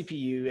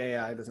CPU,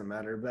 AI doesn't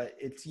matter, but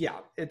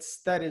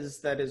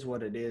that is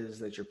what it is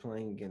that you're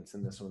playing against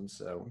in this one.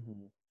 So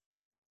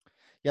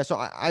yeah, so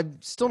I'm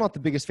still not the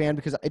biggest fan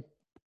because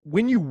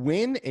when you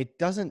win, it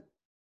doesn't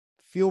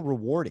feel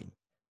rewarding.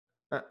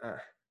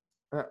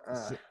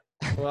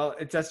 Well,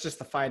 that's just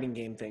the fighting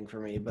game thing for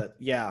me, but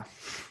yeah.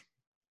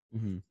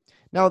 Mm-hmm.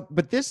 Now,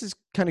 but this is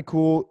kind of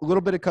cool. A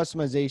little bit of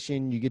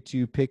customization. You get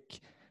to pick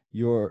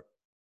your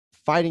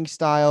fighting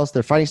styles.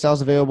 There are fighting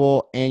styles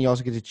available, and you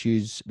also get to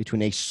choose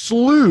between a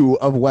slew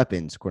of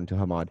weapons, according to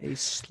Hamad. A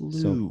slew.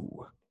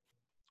 So,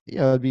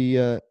 yeah, it'd be.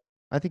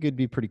 I think it'd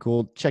be pretty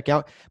cool. Check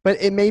out,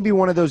 but it may be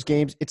one of those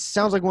games. It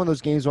sounds like one of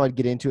those games where I'd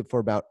get into it for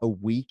about a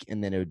week,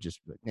 and then it would just,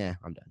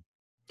 I'm done.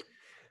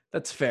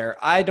 That's fair.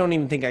 I don't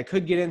even think I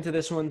could get into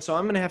this one, so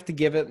I'm going to have to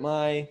give it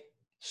my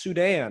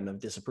Sudan of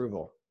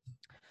disapproval.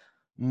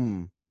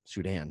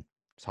 Sudan.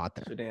 It's hot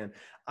there. Sudan.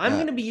 I'm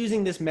going to be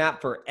using this map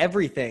for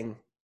everything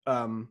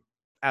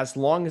as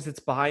long as it's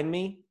behind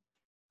me.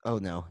 Oh,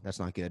 no, that's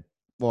not good.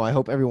 Well, I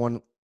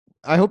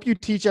hope you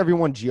teach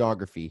everyone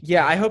geography.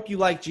 Yeah, I hope you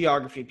like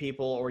geography,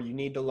 people, or you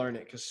need to learn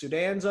it because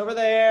Sudan's over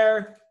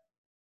there.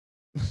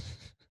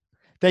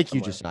 Thank you,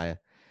 Josiah.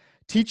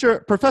 Teacher,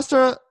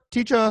 Professor,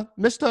 Teacher,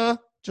 Mr.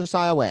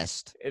 Josiah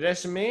West. It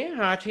is me.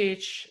 I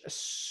teach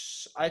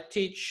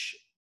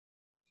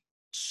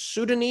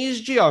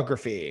Sudanese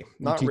geography.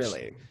 Not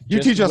really. You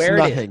teach us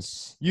nothing.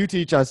 You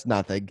teach us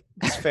nothing.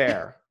 It's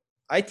fair.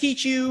 I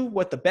teach you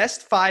what the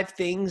best 5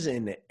 things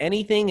in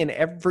anything in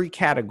every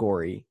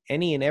category.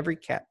 Any and every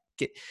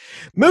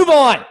Move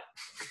on.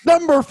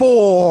 Number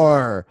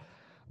 4.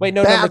 Wait,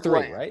 no, number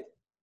 3, right?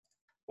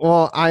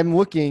 Well, I'm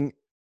looking.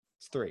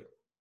 It's 3.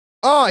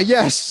 Oh,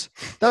 yes.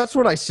 That's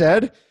what I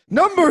said.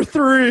 Number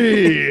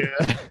 3.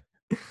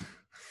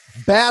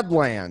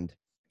 Badland.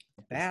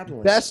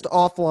 Best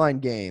offline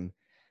game.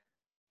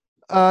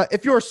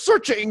 If you're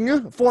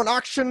searching for an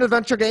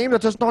action-adventure game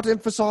that does not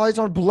emphasize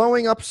on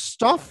blowing up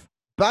stuff,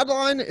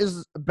 Badland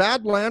is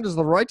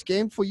the right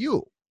game for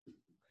you.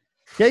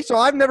 Okay, so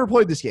I've never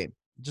played this game.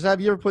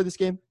 Have you ever played this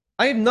game?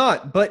 I have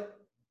not, but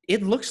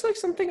it looks like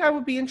something I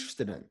would be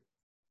interested in.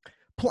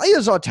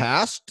 Players are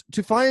tasked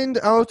to find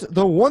out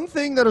the one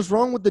thing that is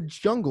wrong with the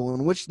jungle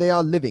in which they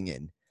are living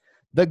in.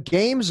 The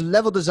game's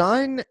level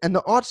design and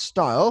the art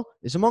style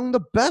is among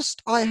the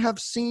best I have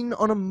seen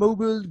on a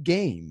mobile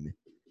game.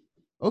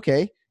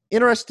 Okay,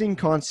 interesting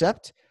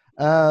concept.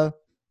 I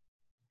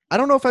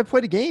don't know if I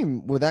played a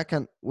game with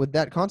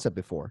that concept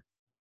before.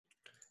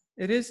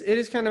 It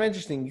is kind of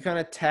interesting. You kind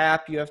of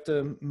tap. You have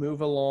to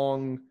move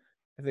along.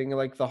 I think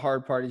like the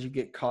hard part is you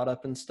get caught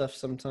up in stuff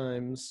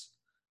sometimes.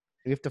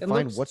 You have to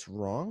find what's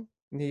wrong?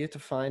 You have to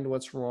find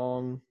what's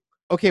wrong.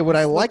 Okay, what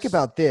I like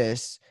about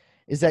this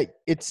is that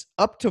it's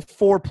up to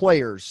 4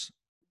 players,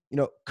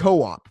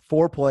 co-op,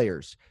 4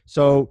 players.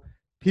 So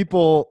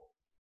people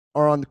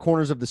are on the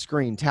corners of the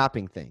screen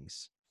tapping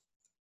things.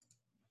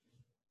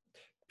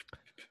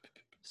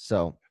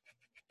 So,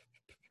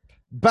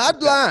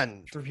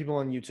 Badland. For people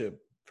on YouTube.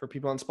 For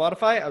people on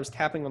Spotify, I was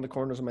tapping on the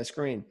corners of my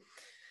screen.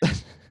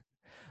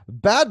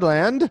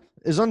 Badland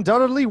is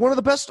undoubtedly one of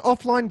the best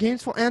offline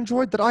games for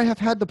Android that I have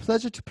had the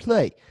pleasure to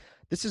play.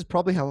 This is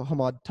probably how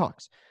Hamad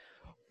talks.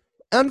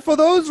 And for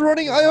those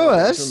running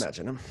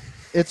iOS,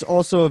 it's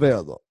also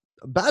available.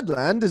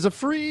 Badland is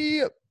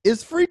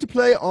free to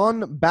play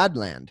on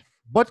Badland,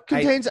 but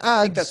contains ads.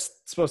 I think that's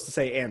supposed to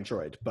say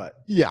Android, but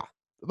yeah.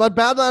 But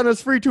Badland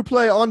is free to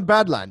play on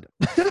Badland.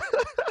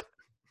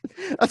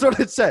 That's what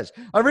it says.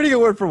 I'm reading it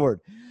word for word.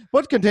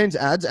 But contains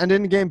ads and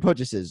in-game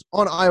purchases.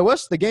 On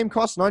iOS, the game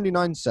costs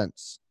 99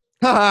 cents.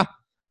 Haha.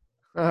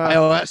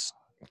 iOS.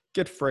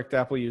 Get fricked,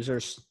 Apple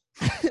users.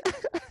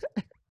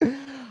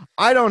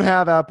 I don't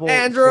have Apple.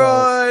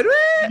 Android.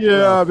 So,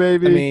 yeah,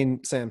 baby. I mean,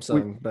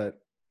 Samsung,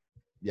 but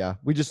yeah,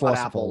 we just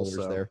lost Apple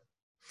followers there.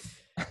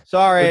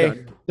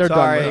 Sorry. They're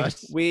Sorry. done with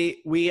us.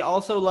 We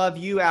also love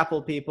you,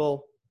 Apple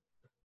people.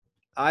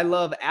 I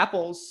love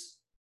apples.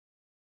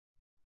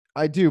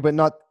 I do, but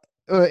not.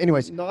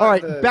 Anyways, all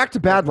right. Back to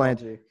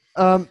Badland.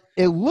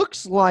 It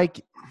looks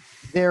like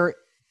it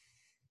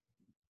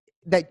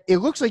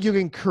looks like you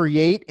can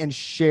create and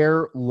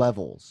share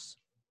levels.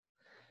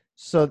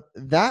 So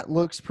that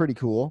looks pretty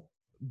cool.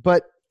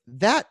 But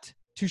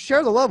to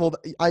share the level,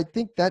 I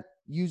think that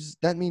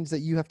means that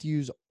you have to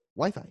use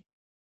Wi-Fi.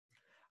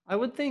 I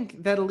would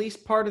think that at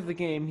least part of the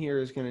game here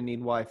is going to need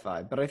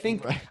Wi-Fi, but I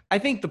think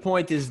the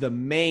point is the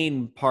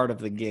main part of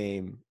the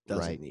game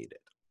doesn't need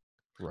it.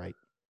 Right.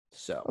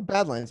 So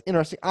Badlands,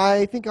 interesting.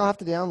 I think I'll have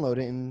to download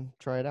it and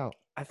try it out.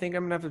 I think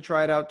I'm gonna have to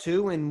try it out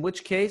too. In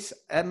which case,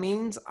 that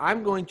means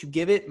I'm going to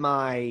give it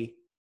my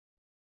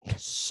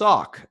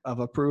sock of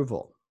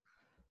approval.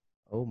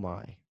 Oh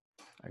my!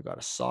 I got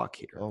a sock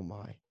here. Oh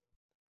my!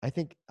 I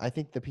think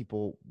the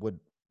people would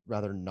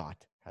rather not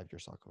have your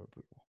sock of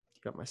approval.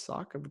 You got my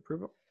sock of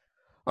approval.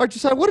 All right,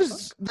 Josiah. What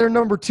is their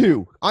number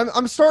 2?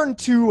 I'm starting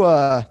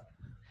to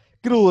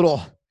get a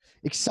little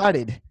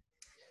excited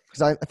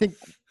because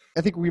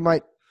I think we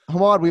might.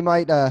 Hamad, we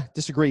might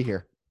disagree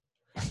here.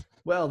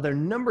 Well, their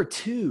number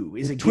 2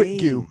 is a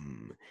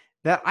game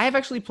that I have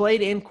actually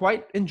played and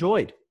quite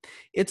enjoyed.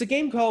 It's a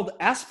game called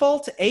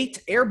Asphalt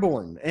 8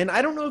 Airborne. And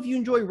I don't know if you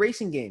enjoy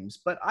racing games,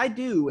 but I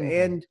do. And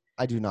and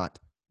I do not.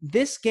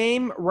 this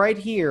game right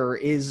here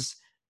is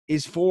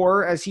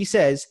for, as he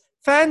says,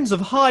 fans of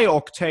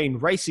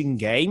high-octane racing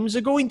games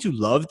are going to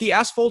love the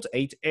Asphalt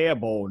 8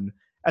 Airborne,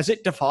 as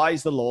it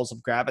defies the laws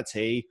of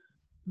gravity.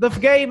 The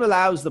game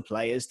allows the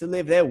players to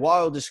live their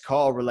wildest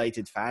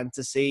car-related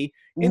fantasy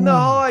in the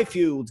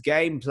high-fueled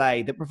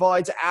gameplay that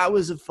provides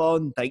hours of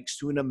fun thanks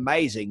to an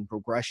amazing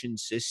progression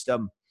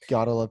system.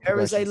 Gotta love There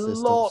is progression a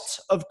systems. lot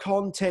of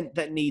content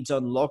that needs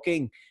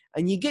unlocking,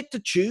 and you get to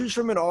choose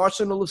from an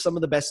arsenal of some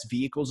of the best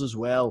vehicles as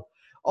well.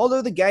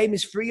 Although the game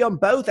is free on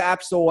both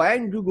App Store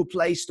and Google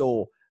Play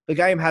Store, the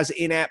game has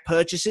in-app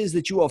purchases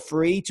that you are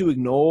free to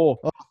ignore.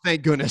 Oh,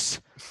 thank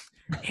goodness.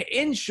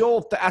 In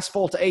short, the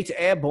Asphalt 8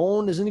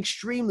 Airborne is an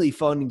extremely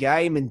fun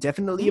game and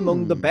definitely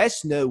among the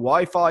best no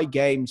Wi-Fi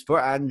games for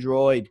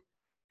Android.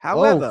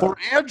 However, for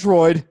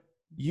Android,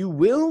 you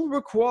will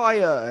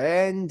require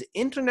an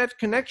internet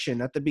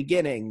connection at the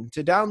beginning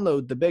to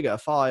download the bigger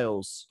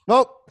files.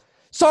 oh,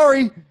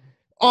 sorry,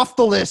 off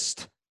the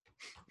list.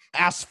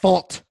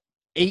 Asphalt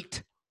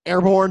 8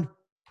 Airborne.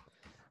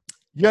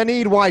 You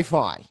need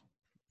Wi-Fi.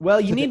 Well,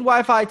 you need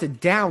Wi-Fi to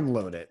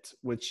download it,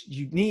 which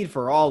you need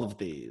for all of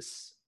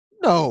these.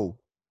 No,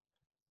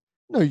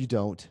 you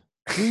don't.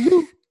 Do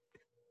you?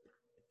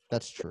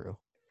 That's true.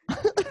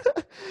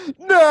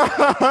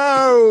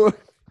 No.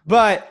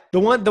 But the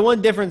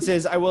one difference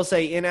is, I will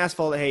say, in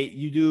Asphalt 8,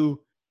 you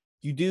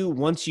do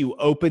once you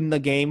open the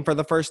game for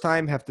the first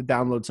time, have to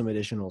download some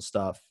additional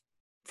stuff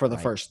for the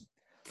first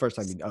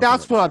time you open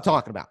That's it. what I'm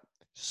talking about.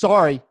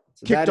 Sorry,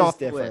 So kicked that is off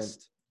the different.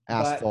 list.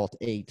 Asphalt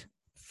 8.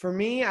 For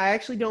me, I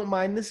actually don't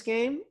mind this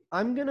game.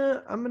 I'm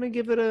gonna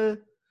give it a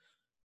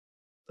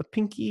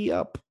pinky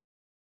up.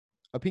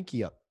 A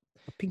pinky up.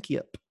 A pinky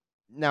up.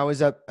 Now,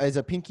 is a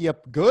pinky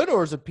up good,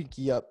 or is a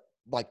pinky up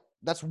like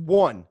that's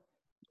 1?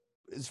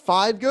 Is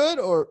 5 good,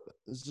 or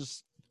is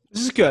just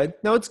This is good.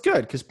 No, it's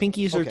good because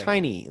pinkies are Okay.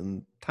 tiny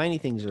and tiny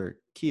things are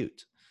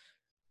cute.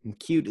 And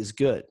cute is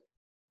good.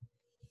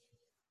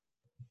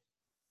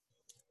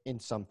 in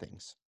some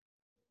things,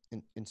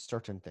 in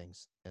certain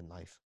things in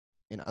life?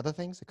 In other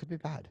things, it could be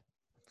bad.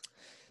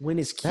 When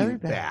is Very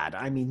cute bad?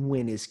 I mean,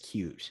 when is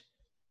cute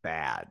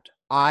bad?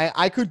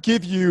 I could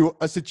give you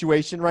a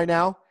situation right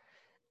now,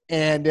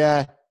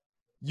 and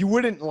you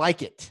wouldn't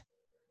like it.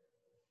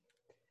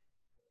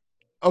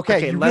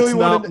 Okay, you let's really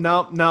want to?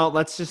 no,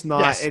 let's just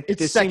not. Yes, it's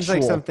this seems like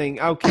sexual. something.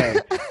 Okay.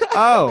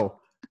 Oh,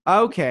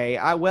 okay.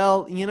 I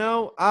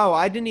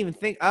didn't even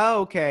think.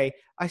 Oh, okay.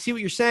 I see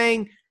what you're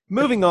saying.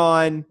 Moving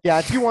on. Yeah,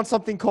 if you want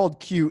something called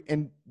cute,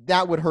 and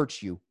that would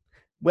hurt you.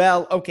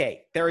 Well,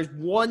 okay. There is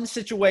one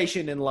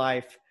situation in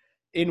life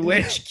in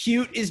which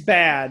cute is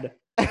bad.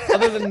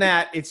 Other than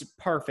that, it's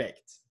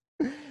perfect.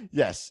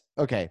 Yes.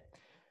 Okay.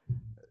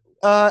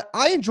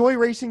 I enjoy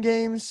racing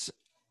games.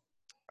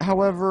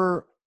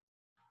 However,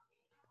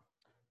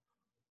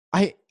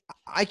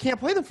 I can't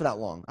play them for that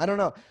long. I don't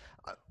know.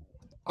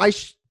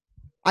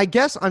 I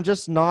guess I'm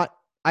just not.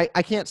 I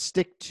can't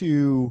stick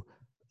to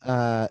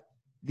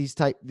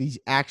these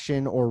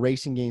action or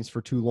racing games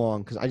for too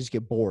long because I just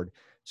get bored.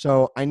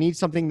 So I need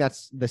something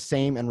that's the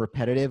same and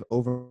repetitive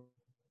over.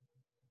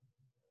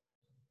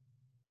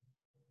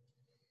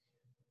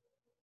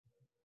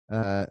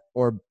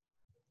 Or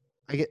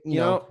I get You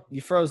know,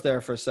 you froze there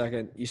for a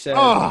second. You said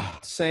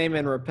same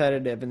and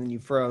repetitive, and then you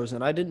froze,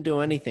 and I didn't do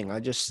anything. I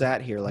just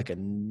sat here like a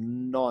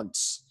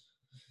nonce.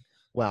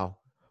 Wow.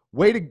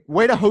 Way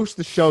to host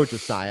the show,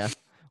 Josiah.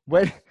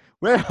 Way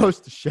to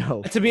host the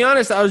show. To be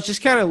honest, I was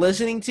just kind of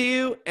listening to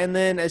you, and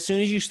then as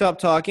soon as you stopped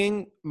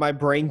talking, my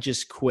brain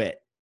just quit.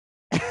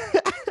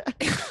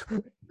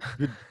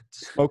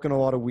 Smoking a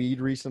lot of weed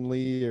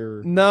recently,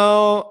 or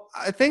No,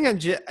 I think I'm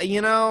just,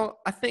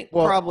 I think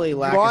probably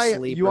lack of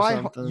sleep or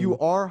something. You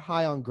are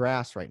high on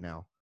grass right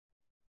now.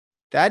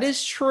 That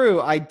is true.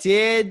 I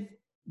did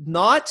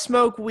not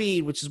smoke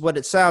weed, which is what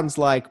it sounds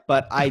like,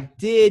 but I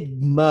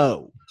did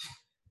mow.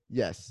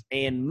 Yes.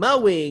 And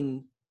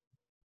mowing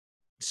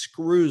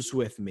screws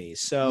with me.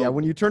 So yeah,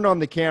 when you turned on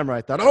the camera,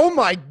 I thought, "Oh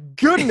my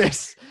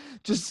goodness,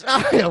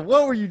 Josiah,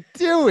 what were you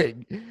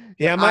doing?"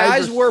 Yeah, my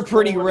eyes were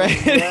pretty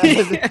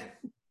red.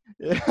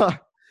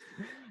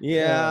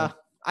 Yeah.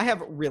 I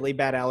have really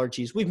bad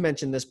allergies. We've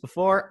mentioned this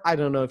before. I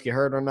don't know if you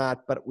heard or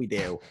not, but we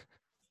do.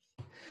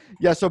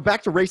 Yeah, so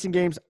back to racing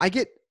games. I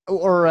get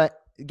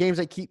games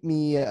that keep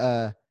me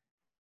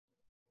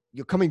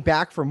coming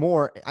back for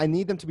more. I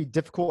need them to be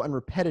difficult and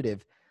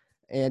repetitive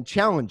and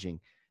challenging.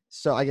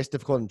 So I guess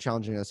difficult and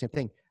challenging are the same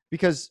thing.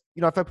 Because,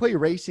 if I play a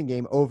racing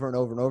game over and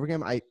over and over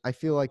again, I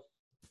feel like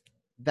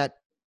that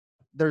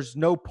there's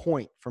no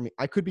point for me.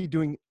 I could be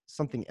doing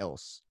something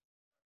else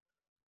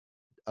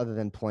other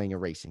than playing a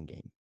racing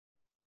game.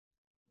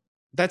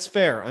 That's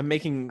fair. I'm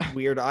making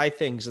weird eye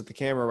things at the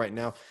camera right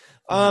now.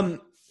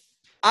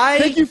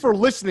 Thank you for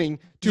listening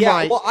to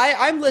my... Well,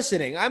 I'm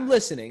listening. I'm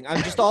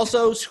just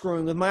also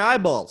screwing with my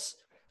eyeballs.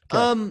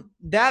 Okay.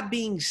 That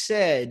being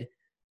said,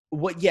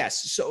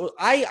 so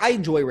I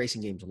enjoy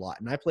racing games a lot,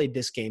 and I played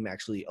this game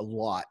actually a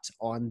lot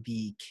on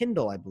the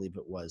Kindle, I believe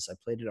it was. I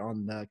played it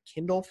on the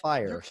Kindle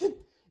Fire.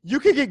 You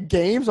can get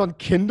games on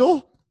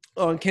Kindle?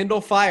 On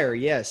Kindle Fire,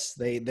 yes,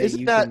 Isn't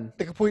you that can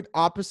the complete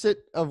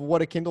opposite of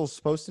what a Kindle is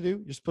supposed to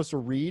do? You're supposed to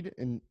read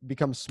and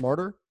become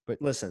smarter,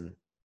 but listen.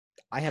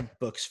 I have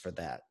books for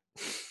that.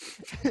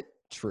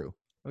 true.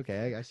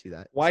 Okay, I see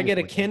that. I Why see your get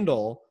a point there.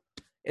 Kindle?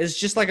 It's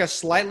just like a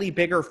slightly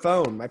bigger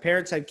phone. My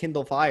parents had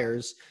Kindle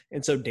Fires,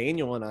 and so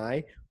Daniel and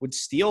I would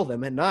steal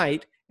them at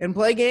night and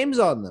play games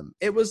on them.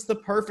 It was the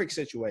perfect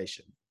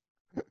situation.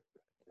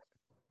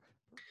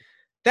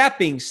 That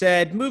being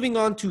said, moving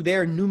on to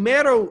their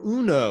numero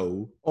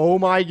uno, Oh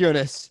my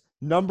goodness.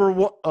 Number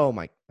one. Oh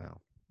my. Oh,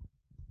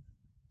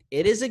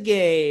 it is a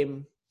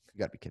game you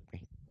gotta be kidding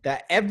me.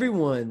 that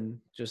everyone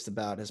just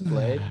about has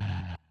played,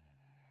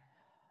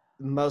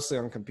 mostly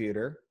on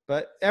computer,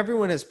 but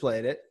everyone has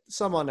played it.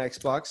 Some on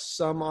Xbox,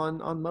 some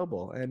on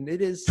mobile, and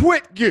it is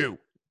TwitGoo.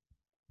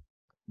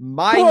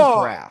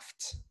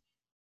 Minecraft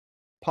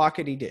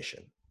Pocket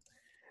Edition.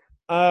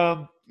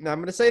 Now I'm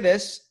going to say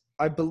this.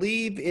 I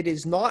believe it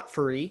is not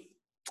free.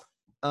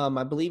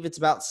 I believe it's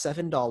about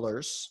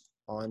 $7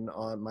 on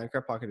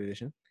Minecraft Pocket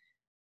Edition.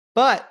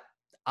 But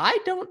I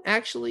don't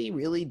actually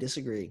really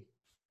disagree,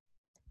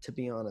 to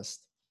be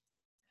honest.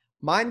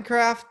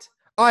 Minecraft,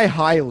 I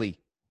highly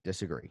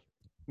disagree.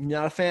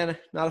 not a fan.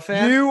 Not a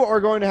fan. You are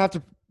going to have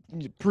to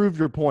prove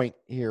your point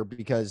here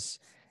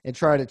and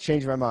try to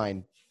change my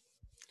mind.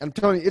 I'm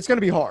telling you, it's going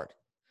to be hard.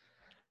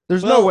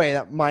 There's no way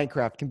that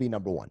Minecraft can be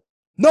number one.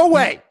 No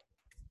way.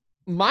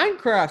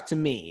 Minecraft, to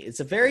me,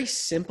 is a very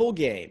simple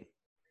game.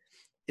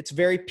 It's a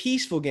very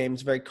peaceful game.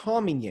 It's a very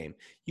calming game.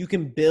 You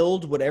can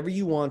build whatever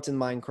you want in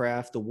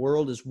Minecraft. The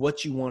world is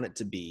what you want it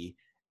to be.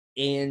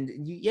 And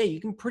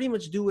you can pretty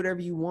much do whatever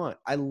you want.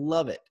 I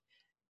love it.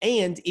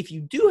 And if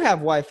you do have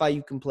Wi-Fi,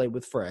 you can play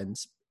with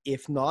friends.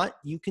 If not,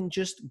 you can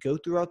just go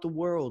throughout the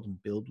world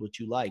and build what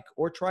you like,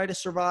 or try to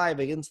survive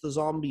against the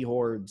zombie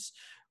hordes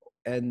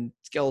and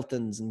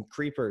skeletons and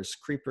creepers.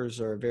 Creepers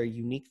are a very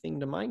unique thing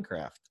to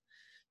Minecraft.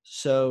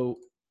 So,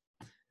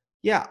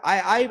 yeah,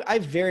 I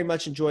very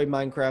much enjoy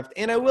Minecraft.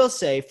 And I will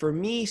say, for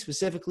me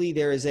specifically,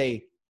 there is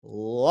a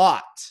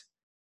lot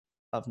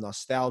of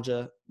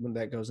nostalgia when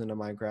that goes into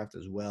Minecraft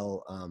as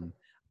well.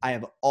 I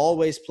have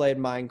always played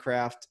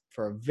Minecraft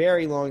for a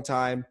very long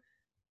time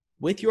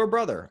with your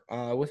brother,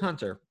 with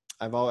Hunter.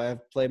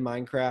 I've played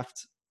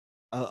Minecraft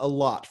a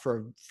lot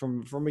from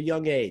a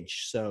young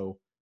age. So,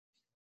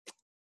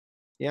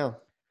 yeah.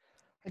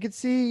 I could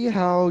see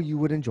how you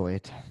would enjoy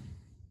it.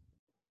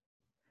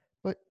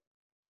 But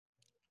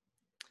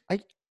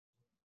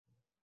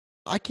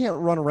I can't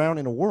run around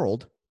in a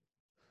world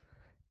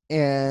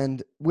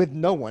and with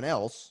no one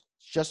else,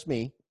 it's just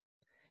me,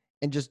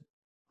 and just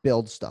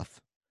build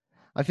stuff.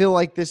 I feel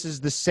like this is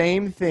the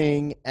same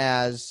thing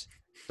as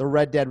the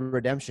Red Dead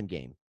Redemption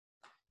game.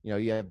 You know,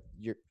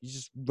 you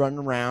just running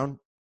around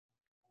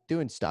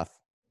doing stuff.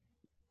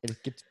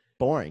 It gets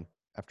boring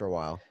after a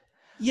while.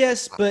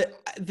 Yes, but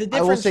the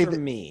I will difference say for that-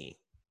 me,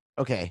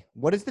 Okay,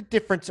 what is the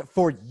difference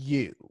for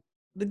you?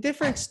 the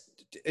difference,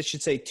 I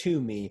should say,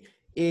 to me,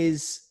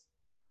 is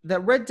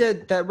that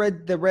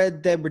the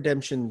Red Dead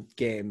Redemption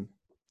game,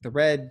 the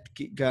Red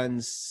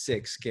Guns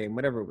 6 game,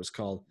 whatever it was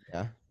called.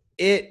 Yeah.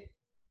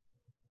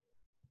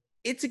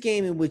 It's a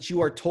game in which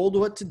you are told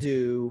what to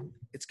do.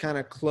 It's kind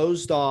of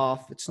closed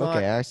off. It's not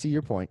Okay, I see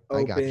your point.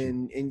 I got you.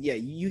 open, and yeah,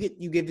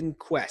 you given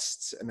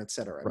quests and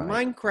etc.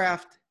 Right.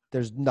 Minecraft,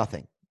 There's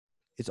nothing.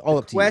 It's all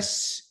up to you.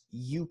 quests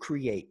you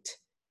create.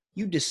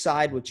 You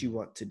decide what you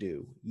want to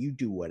do. You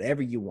do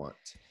whatever you want,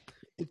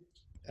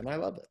 and I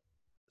love it.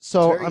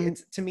 So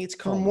To me, it's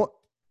from calm. what?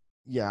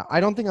 Yeah, I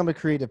don't think I'm a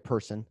creative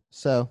person.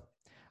 So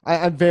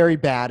I'm very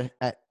bad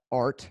at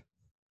art,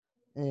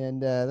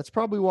 and that's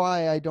probably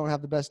why I don't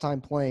have the best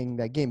time playing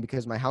that game,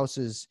 because my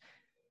houses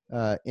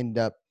end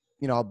up.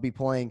 I'll be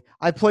playing.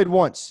 I played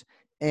once,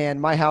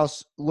 and my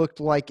house looked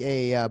like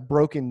a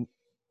broken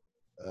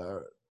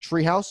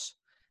tree house,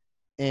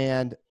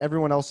 and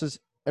everyone else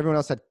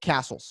had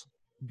castles,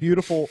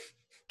 beautiful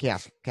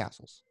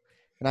castles,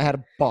 and I had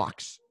a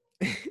box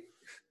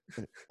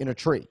in a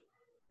tree,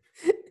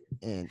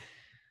 and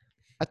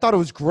I thought it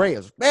was great. I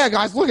was, man,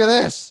 guys, look at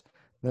this.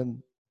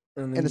 Then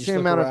And in the you same just look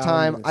amount of around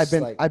time and it's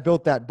like- I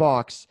built that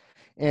box,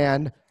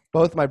 and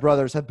both my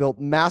brothers have built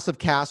massive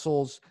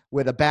castles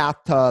with a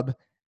bathtub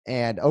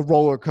and a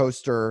roller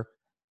coaster.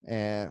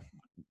 And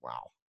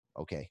wow,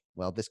 okay,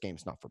 well, this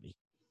game's not for me.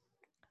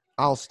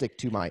 I'll stick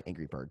to my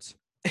Angry Birds.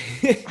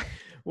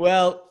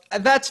 Well,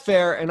 that's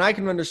fair, and I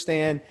can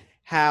understand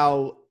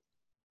how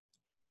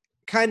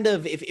kind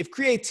of if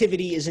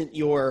creativity isn't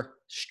your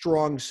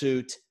strong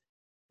suit,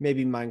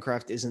 maybe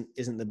Minecraft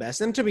isn't the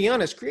best. And to be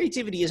honest,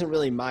 creativity isn't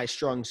really my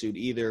strong suit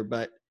either,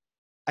 but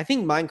I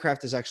think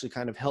Minecraft has actually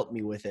kind of helped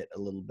me with it a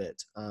little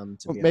bit.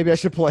 Maybe I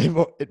should play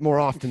it more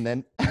often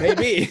then.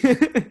 Maybe.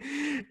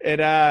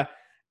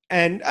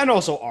 And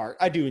also art.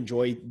 I do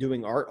enjoy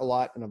doing art a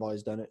lot, and I've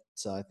always done it,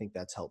 so I think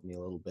that's helped me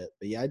a little bit.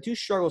 But yeah, I do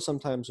struggle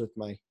sometimes with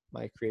my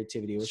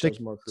creativity. I wish I was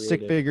more creative.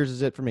 Stick figures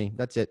is it for me.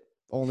 That's it.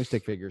 Only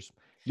stick figures.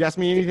 You ask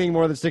me anything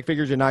more than stick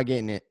figures, you're not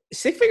getting it.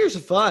 Stick figures are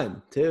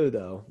fun too,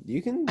 though.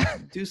 You can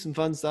do some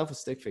fun stuff with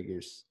stick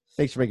figures.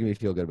 Thanks for making me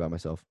feel good about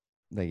myself.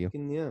 Thank you.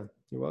 Yeah,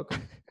 you're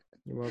welcome.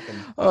 You're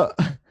welcome.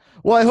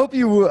 Well, I hope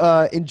you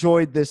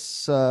enjoyed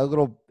this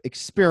little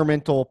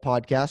experimental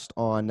podcast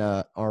on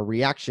our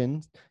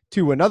reaction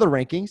to another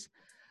rankings.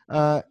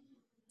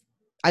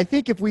 I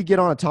think if we get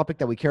on a topic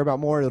that we care about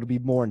more, it'll be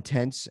more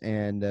intense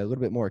and a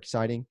little bit more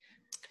exciting.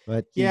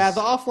 But Yeah,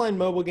 the offline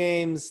mobile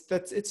games,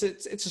 it's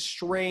a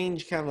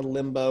strange kind of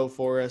limbo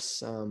for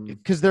us.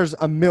 Because there's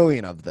a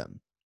million of them.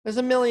 There's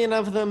a million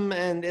of them,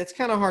 and it's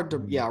kind of hard to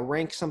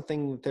rank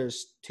something that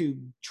there's 2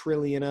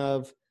 trillion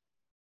of.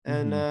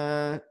 And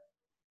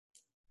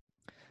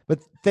but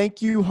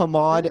thank you,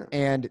 Hamad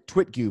and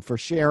Twitgu, for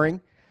sharing.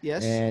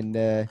 Yes,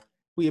 and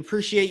we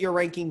appreciate your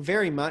ranking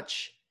very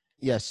much.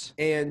 Yes,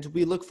 and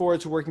we look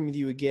forward to working with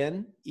you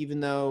again,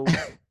 even though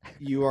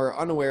you are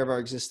unaware of our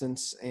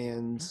existence,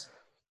 and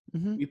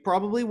we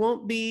probably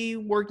won't be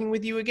working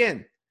with you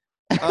again.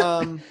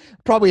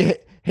 Probably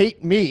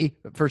hate me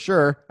for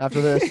sure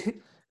after this.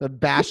 The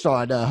bash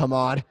on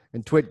Hamad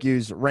and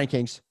Twitgu's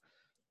rankings.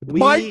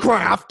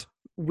 Minecraft.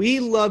 We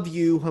love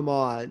you,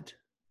 Hamad.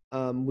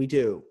 We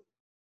do.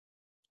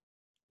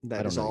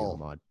 That is all.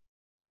 Hamad.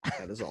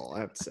 That is all I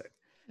have to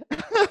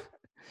say.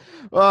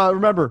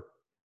 Remember,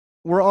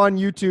 we're on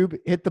YouTube.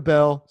 Hit the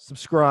bell,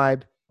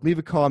 subscribe, leave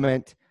a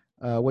comment.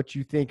 What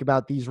you think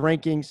about these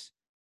rankings?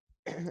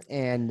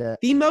 And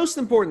the most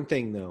important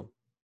thing, though,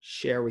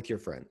 share with your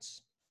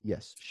friends.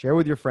 Yes, share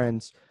with your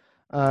friends.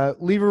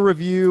 Leave a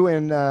review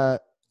and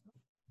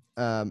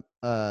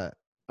a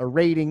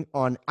rating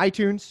on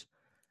iTunes.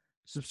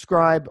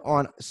 Subscribe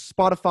on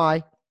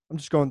Spotify. I'm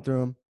just going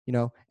through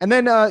them, And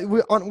then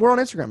we're on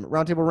Instagram,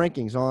 Roundtable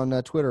Rankings,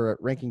 on Twitter at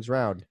Rankings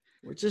Round.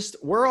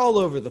 We're all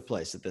over the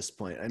place at this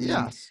point. I mean,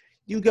 yes.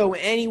 You go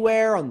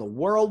anywhere on the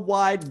World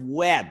Wide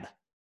Web,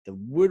 the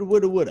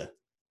woulda,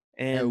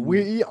 and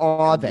we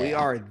are there. We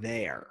are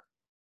there.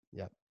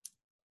 Yep.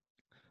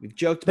 We've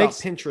joked about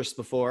Pinterest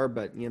before,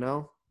 but you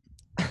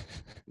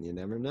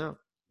never know.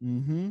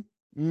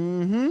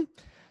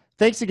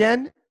 Thanks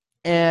again,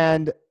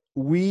 and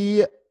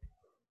we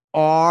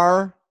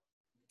are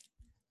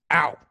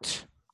out.